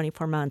believe in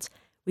 24 months,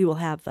 we will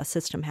have a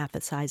system half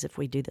its size if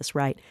we do this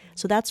right.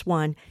 So that's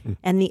one.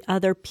 And the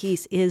other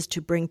piece is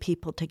to bring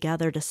people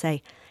together to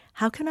say,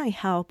 how can I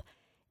help?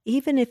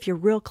 Even if you're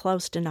real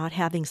close to not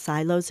having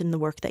silos in the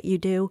work that you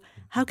do,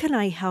 how can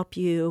I help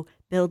you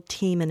build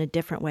team in a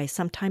different way?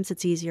 Sometimes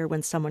it's easier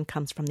when someone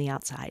comes from the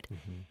outside.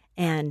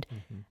 And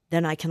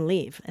then I can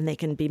leave, and they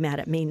can be mad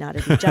at me, not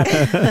at each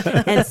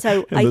other. And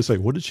so they say,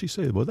 what did she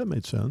say? Well, that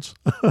made sense.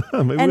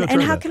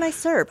 And how can I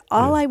serve?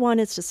 All I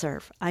want is to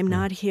serve. I'm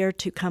not here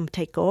to come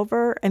take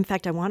over. In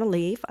fact, I want to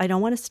leave. I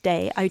don't want to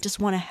stay. I just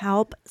want to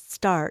help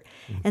start.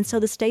 And so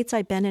the states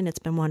I've been in, it's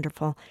been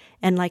wonderful.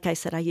 And like I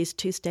said, I used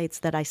 2 states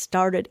that I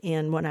started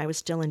in when I was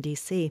still in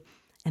D.C.,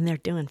 and they're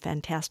doing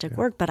fantastic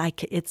work, but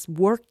it's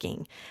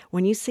working.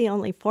 When you see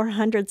only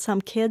 400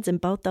 some kids in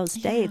both those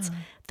states,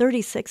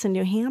 36 in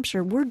New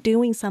Hampshire, we're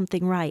doing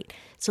something right.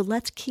 So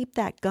let's keep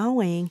that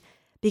going,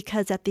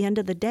 because at the end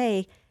of the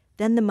day,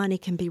 then the money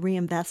can be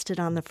reinvested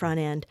on the front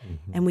end,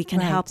 and we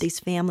can help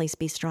these families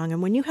be strong.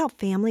 And when you help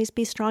families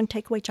be strong,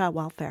 take away child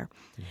welfare.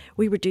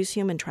 We reduce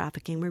human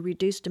trafficking. We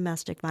reduce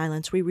domestic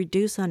violence. We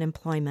reduce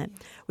unemployment.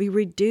 We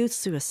reduce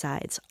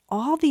suicides.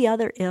 All the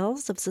other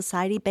ills of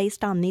society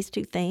based on these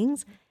two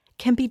things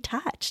can be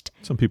touched.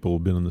 Some people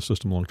have been in the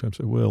system a long time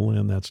say, well,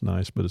 Lynn, that's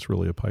nice, but it's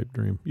really a pipe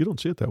dream. You don't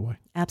see it that way.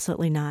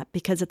 Absolutely not,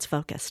 because it's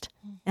focused.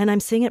 And I'm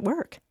seeing it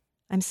work.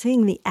 I'm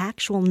seeing the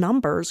actual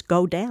numbers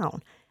go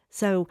down.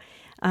 So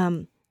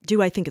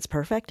do I think it's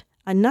perfect?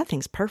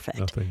 Nothing's perfect.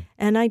 Nothing.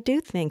 And I do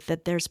think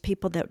that there's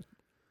people that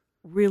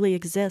really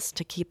exist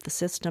to keep the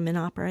system in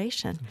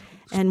operation,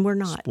 and we're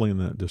not. Explain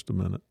that just a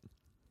minute.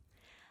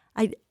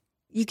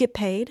 You get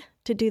paid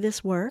to do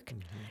this work.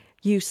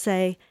 You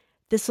say,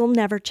 this will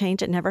never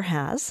change. It never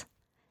has.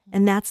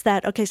 And that's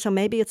that. Okay, so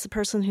maybe it's the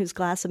person whose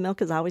glass of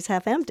milk is always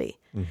half empty,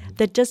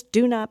 that just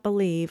do not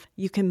believe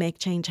you can make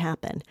change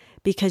happen,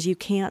 because you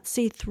can't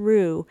see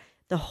through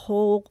the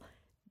whole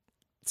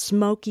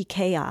smoky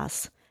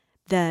chaos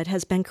that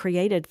has been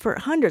created for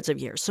hundreds of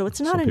years. So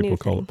it's not a new thing. Some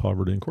people call it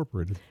poverty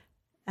incorporated.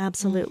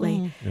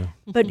 Absolutely.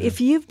 But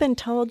if you've been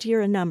told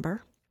you're a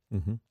number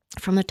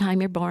from the time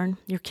you're born,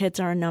 your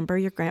kids are a number,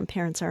 your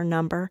grandparents are a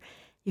number,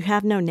 you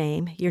have no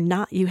name,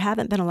 you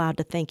haven't been allowed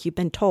to think, you've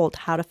been told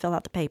how to fill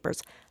out the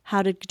papers,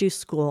 how to do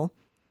school,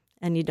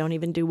 and you don't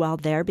even do well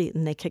there,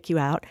 and they kick you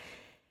out.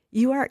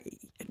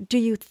 Do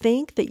you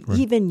think that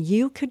even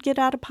you could get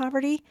out of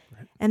poverty?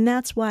 And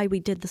that's why we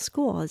did the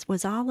school. It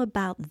was all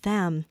about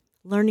them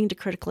learning to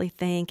critically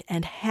think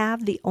and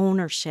have the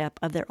ownership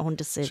of their own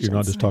decisions. So you're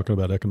not just talking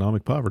about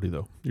economic poverty,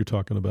 though. You're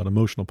talking about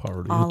emotional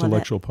poverty,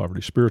 intellectual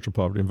poverty, spiritual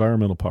poverty,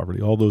 environmental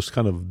poverty, all those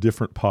kind of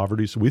different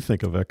poverties. We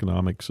think of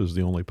economics as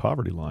the only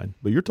poverty line.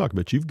 But you're talking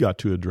about you've got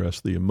to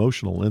address the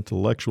emotional,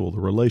 intellectual, the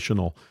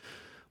relational,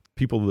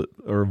 people that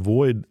are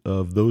void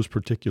of those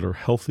particular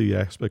healthy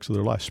aspects of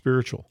their life,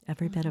 spiritual.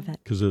 Every bit of it.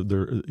 Because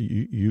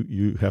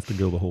you have to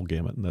go the whole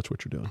gamut, and that's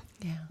what you're doing.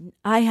 Yeah.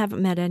 I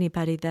haven't met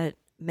anybody that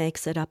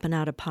makes it up and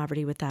out of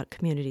poverty without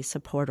community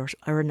support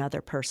or another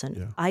person.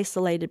 Yeah.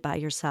 Isolated by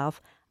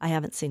yourself, I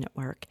haven't seen it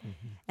work.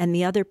 And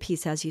the other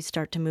piece, as you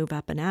start to move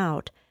up and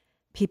out,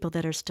 people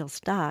that are still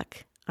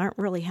stuck aren't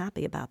really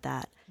happy about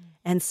that.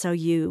 And so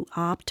you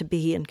opt to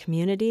be in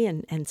community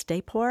and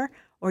stay poor,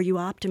 or you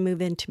opt to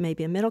move into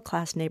maybe a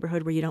middle-class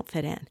neighborhood where you don't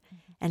fit in.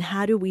 And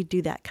how do we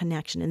do that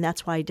connection? And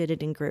that's why I did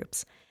it in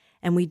groups.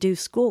 And we do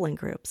school in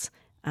groups.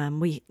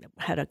 We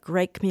had a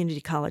great community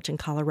college in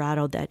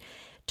Colorado that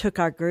took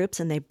our groups,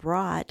 and they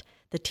brought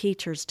the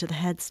teachers to the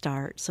Head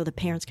Start so the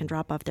parents can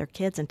drop off their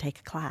kids and take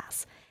a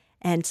class.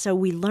 And so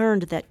we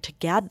learned that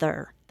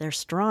together they're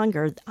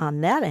stronger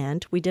on that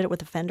end. We did it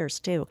with offenders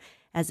too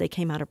as they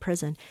came out of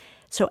prison.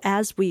 So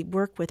as we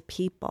work with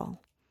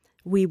people,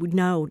 we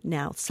know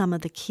now some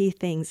of the key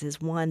things is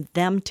one,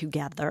 them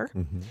together,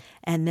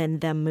 and then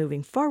them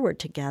moving forward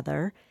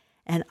together,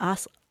 and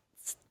us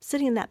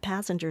sitting in that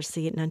passenger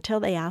seat. And until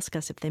they ask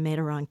us if they made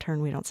a wrong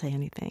turn, we don't say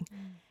anything.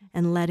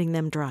 And letting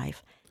them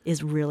drive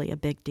is really a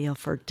big deal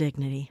for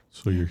dignity.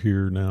 So you're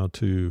here now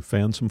to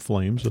fan some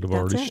flames that have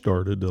already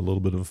started, a little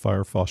bit of a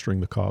fire,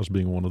 Fostering the Cause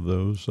being one of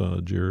those.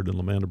 Jared and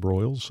Lamanda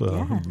Broyles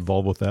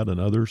involved with that,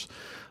 and others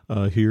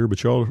here.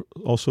 But you're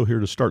also here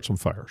to start some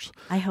fires.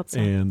 I hope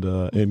so. And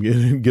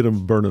get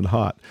them burning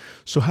hot.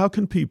 So how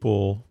can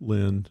people,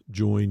 Lynn,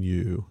 join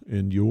you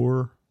in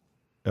your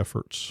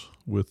efforts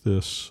with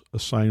this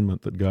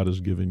assignment that God has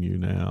given you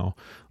now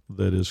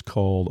that is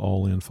called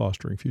All In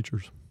Fostering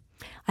Futures?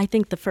 I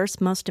think the first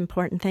most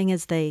important thing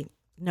is they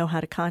know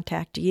how to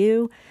contact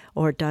you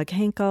or Doug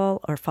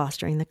Hinkle or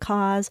Fostering the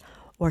Cause,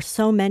 or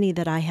so many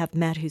that I have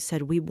met who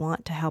said, we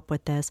want to help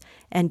with this,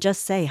 and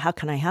just say, how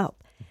can I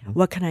help?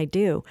 What can I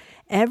do?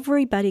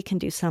 Everybody can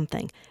do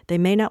something. They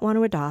may not want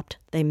to adopt,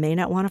 they may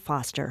not want to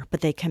foster, but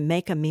they can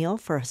make a meal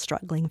for a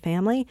struggling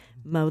family,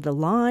 mow the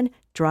lawn,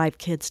 drive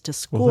kids to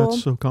school. Well,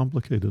 that's so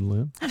complicated,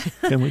 Lynn.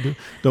 Can we do?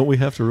 Don't we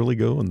have to really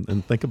go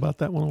and think about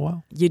that one a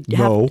while? You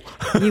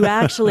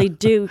actually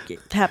do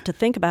have to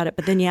think about it,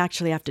 but then you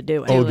actually have to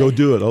do it. Go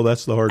do it. Oh,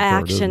 that's the hard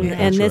part. Action,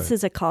 and this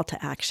is a call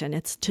to action.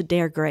 It's to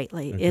dare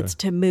greatly. Okay. It's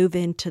to move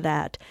into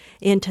that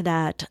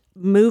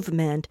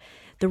movement.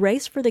 The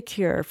race for the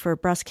cure for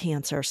breast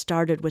cancer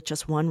started with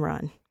just one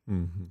run,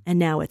 and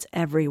now it's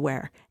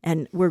everywhere.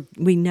 And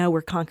we know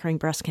we're conquering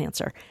breast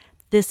cancer.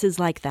 This is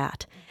like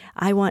that.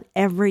 I want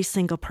every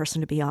single person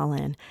to be all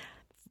in.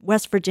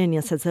 West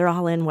Virginia says they're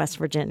all in West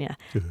Virginia.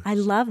 Yes. I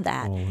love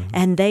that.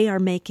 And they are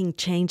making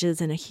changes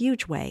in a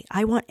huge way.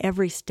 I want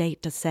every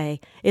state to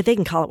say, if they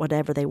can call it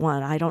whatever they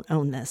want, I don't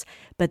own this,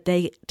 but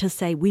to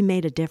say we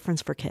made a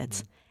difference for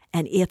kids.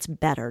 And it's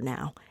better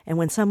now. And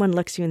when someone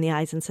looks you in the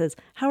eyes and says,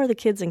 how are the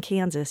kids in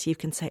Kansas? You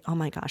can say, oh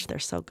my gosh, they're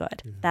so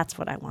good. Yeah. That's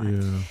what I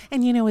want. Yeah.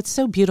 And what's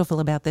so beautiful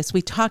about this,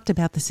 we talked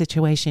about the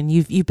situation.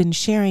 You've been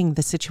sharing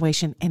the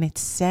situation, and it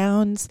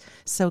sounds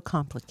so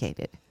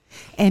complicated.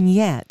 And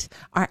yet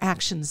our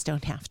actions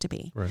don't have to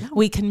be. Right.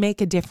 We can make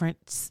a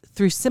difference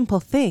through simple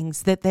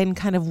things that then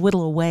kind of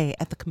whittle away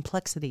at the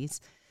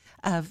complexities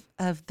of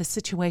the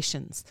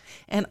situations.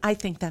 And I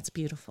think that's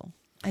beautiful.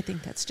 I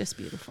think that's just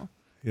beautiful.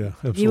 Yeah,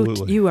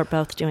 absolutely. You are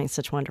both doing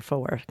such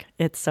wonderful work.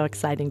 It's so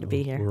exciting to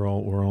be here. We're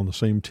on the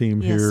same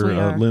team yes, here. We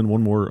are. Lynn,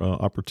 one more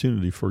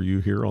opportunity for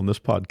you here on this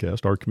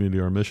podcast, Our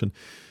Community, Our Mission,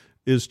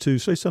 is to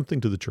say something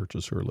to the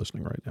churches who are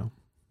listening right now.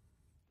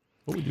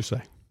 What would you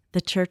say?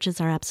 The churches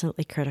are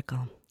absolutely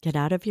critical. Get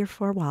out of your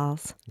four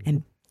walls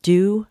and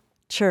do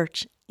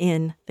church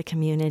in the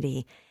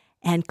community.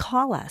 And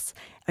call us.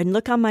 And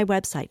look on my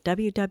website,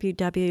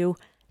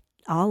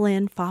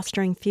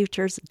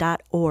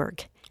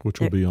 www.allinfosteringfutures.org. Which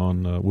will be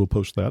on, we'll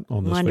post that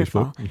on this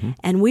Wonderful. Facebook.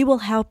 And we will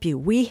help you.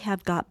 We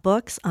have got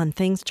books on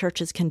things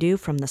churches can do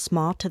from the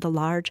small to the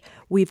large.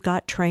 We've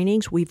got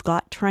trainings. We've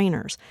got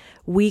trainers.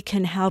 We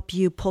can help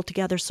you pull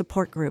together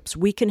support groups.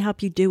 We can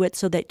help you do it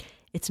so that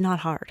it's not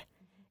hard.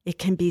 It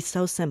can be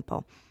so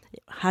simple.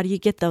 How do you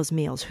get those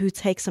meals? Who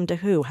takes them to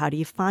who? How do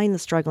you find the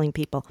struggling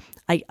people?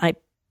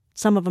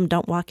 Some of them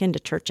don't walk into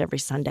church every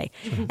Sunday.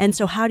 Mm-hmm. And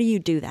so how do you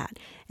do that?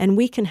 And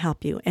we can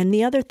help you. And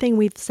the other thing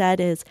we've said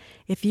is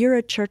if you're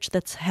a church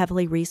that's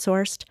heavily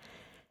resource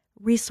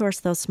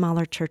those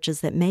smaller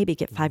churches that maybe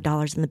get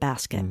 $5 in the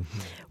basket. Mm-hmm.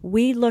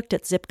 We looked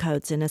at zip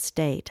codes in a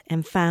state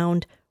and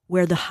found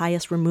where the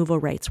highest removal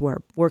rates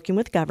were. Working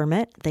with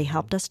government, they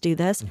helped us do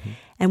this. Mm-hmm.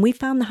 And we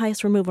found the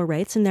highest removal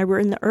rates, and they were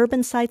in the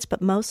urban sites,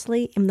 but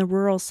mostly in the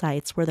rural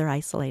sites where they're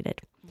isolated.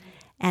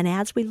 And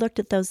as we looked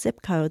at those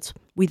zip codes,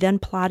 we then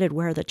plotted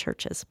where are the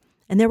churches.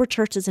 And there were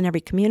churches in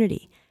every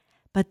community,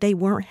 but they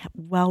weren't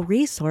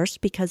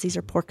well-resourced because these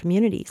are poor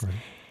communities. Right.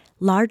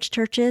 Large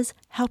churches,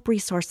 help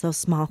resource those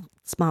small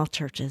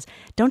churches.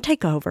 Don't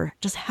take over.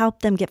 Just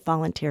help them get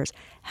volunteers.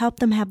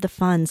 Help them have the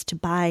funds to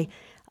buy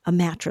a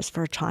mattress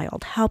for a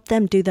child. Help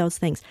them do those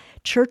things.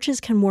 Churches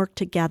can work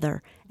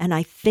together, and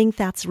I think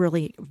that's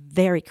really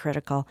very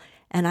critical.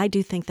 And I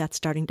do think that's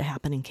starting to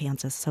happen in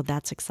Kansas, so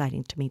that's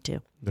exciting to me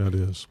too. That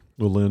is.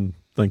 Well, Lynn,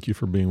 thank you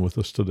for being with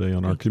us today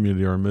on Our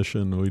Community, Our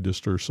Mission. We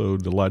just are so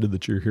delighted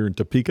that you're here in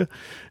Topeka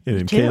and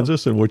in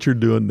Kansas and what you're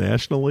doing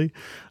nationally.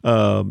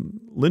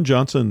 Lynn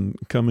Johnson,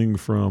 coming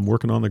from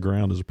working on the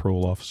ground as a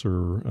parole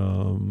officer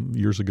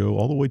years ago,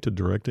 all the way to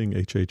directing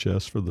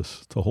HHS for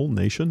the whole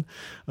nation,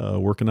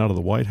 working out of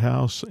the White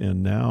House,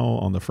 and now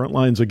on the front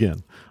lines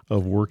again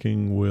of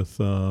working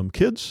with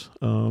kids,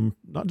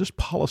 not just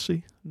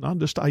policy, not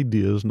just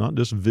ideas, not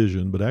just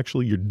vision, but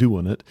actually you're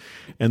doing it,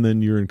 and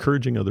then you're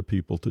encouraging other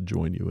people to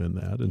join you in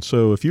that. And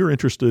so if you're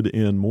interested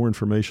in more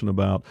information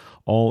about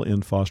All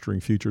In Fostering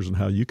Futures and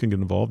how you can get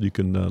involved, you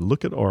can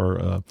look at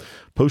our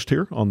post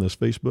here on this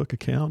Facebook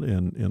account.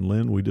 And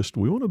Lynn, we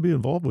want to be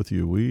involved with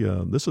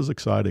you. This is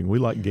exciting. We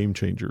like game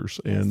changers,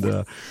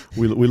 and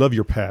we love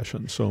your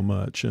passion so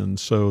much. And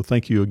so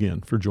thank you again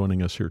for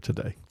joining us here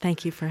today.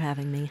 Thank you for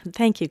having me.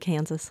 Thank you,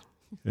 Kansas.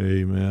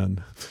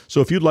 Amen.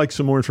 So if you'd like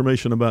some more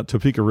information about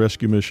Topeka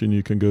Rescue Mission,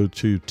 you can go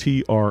to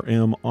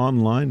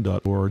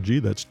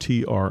trmonline.org. That's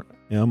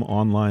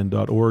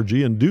trmonline.org.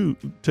 And do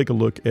take a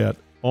look at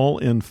All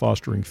In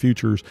Fostering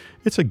Futures.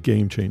 It's a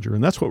game changer.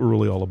 And that's what we're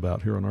really all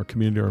about here on Our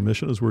Community, Our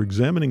Mission, is we're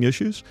examining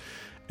issues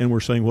and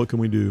we're saying, what can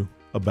we do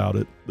about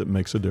it that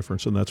makes a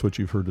difference? And that's what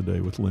you've heard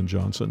today with Lynn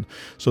Johnson.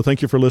 So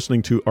thank you for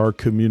listening to Our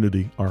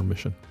Community, Our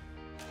Mission.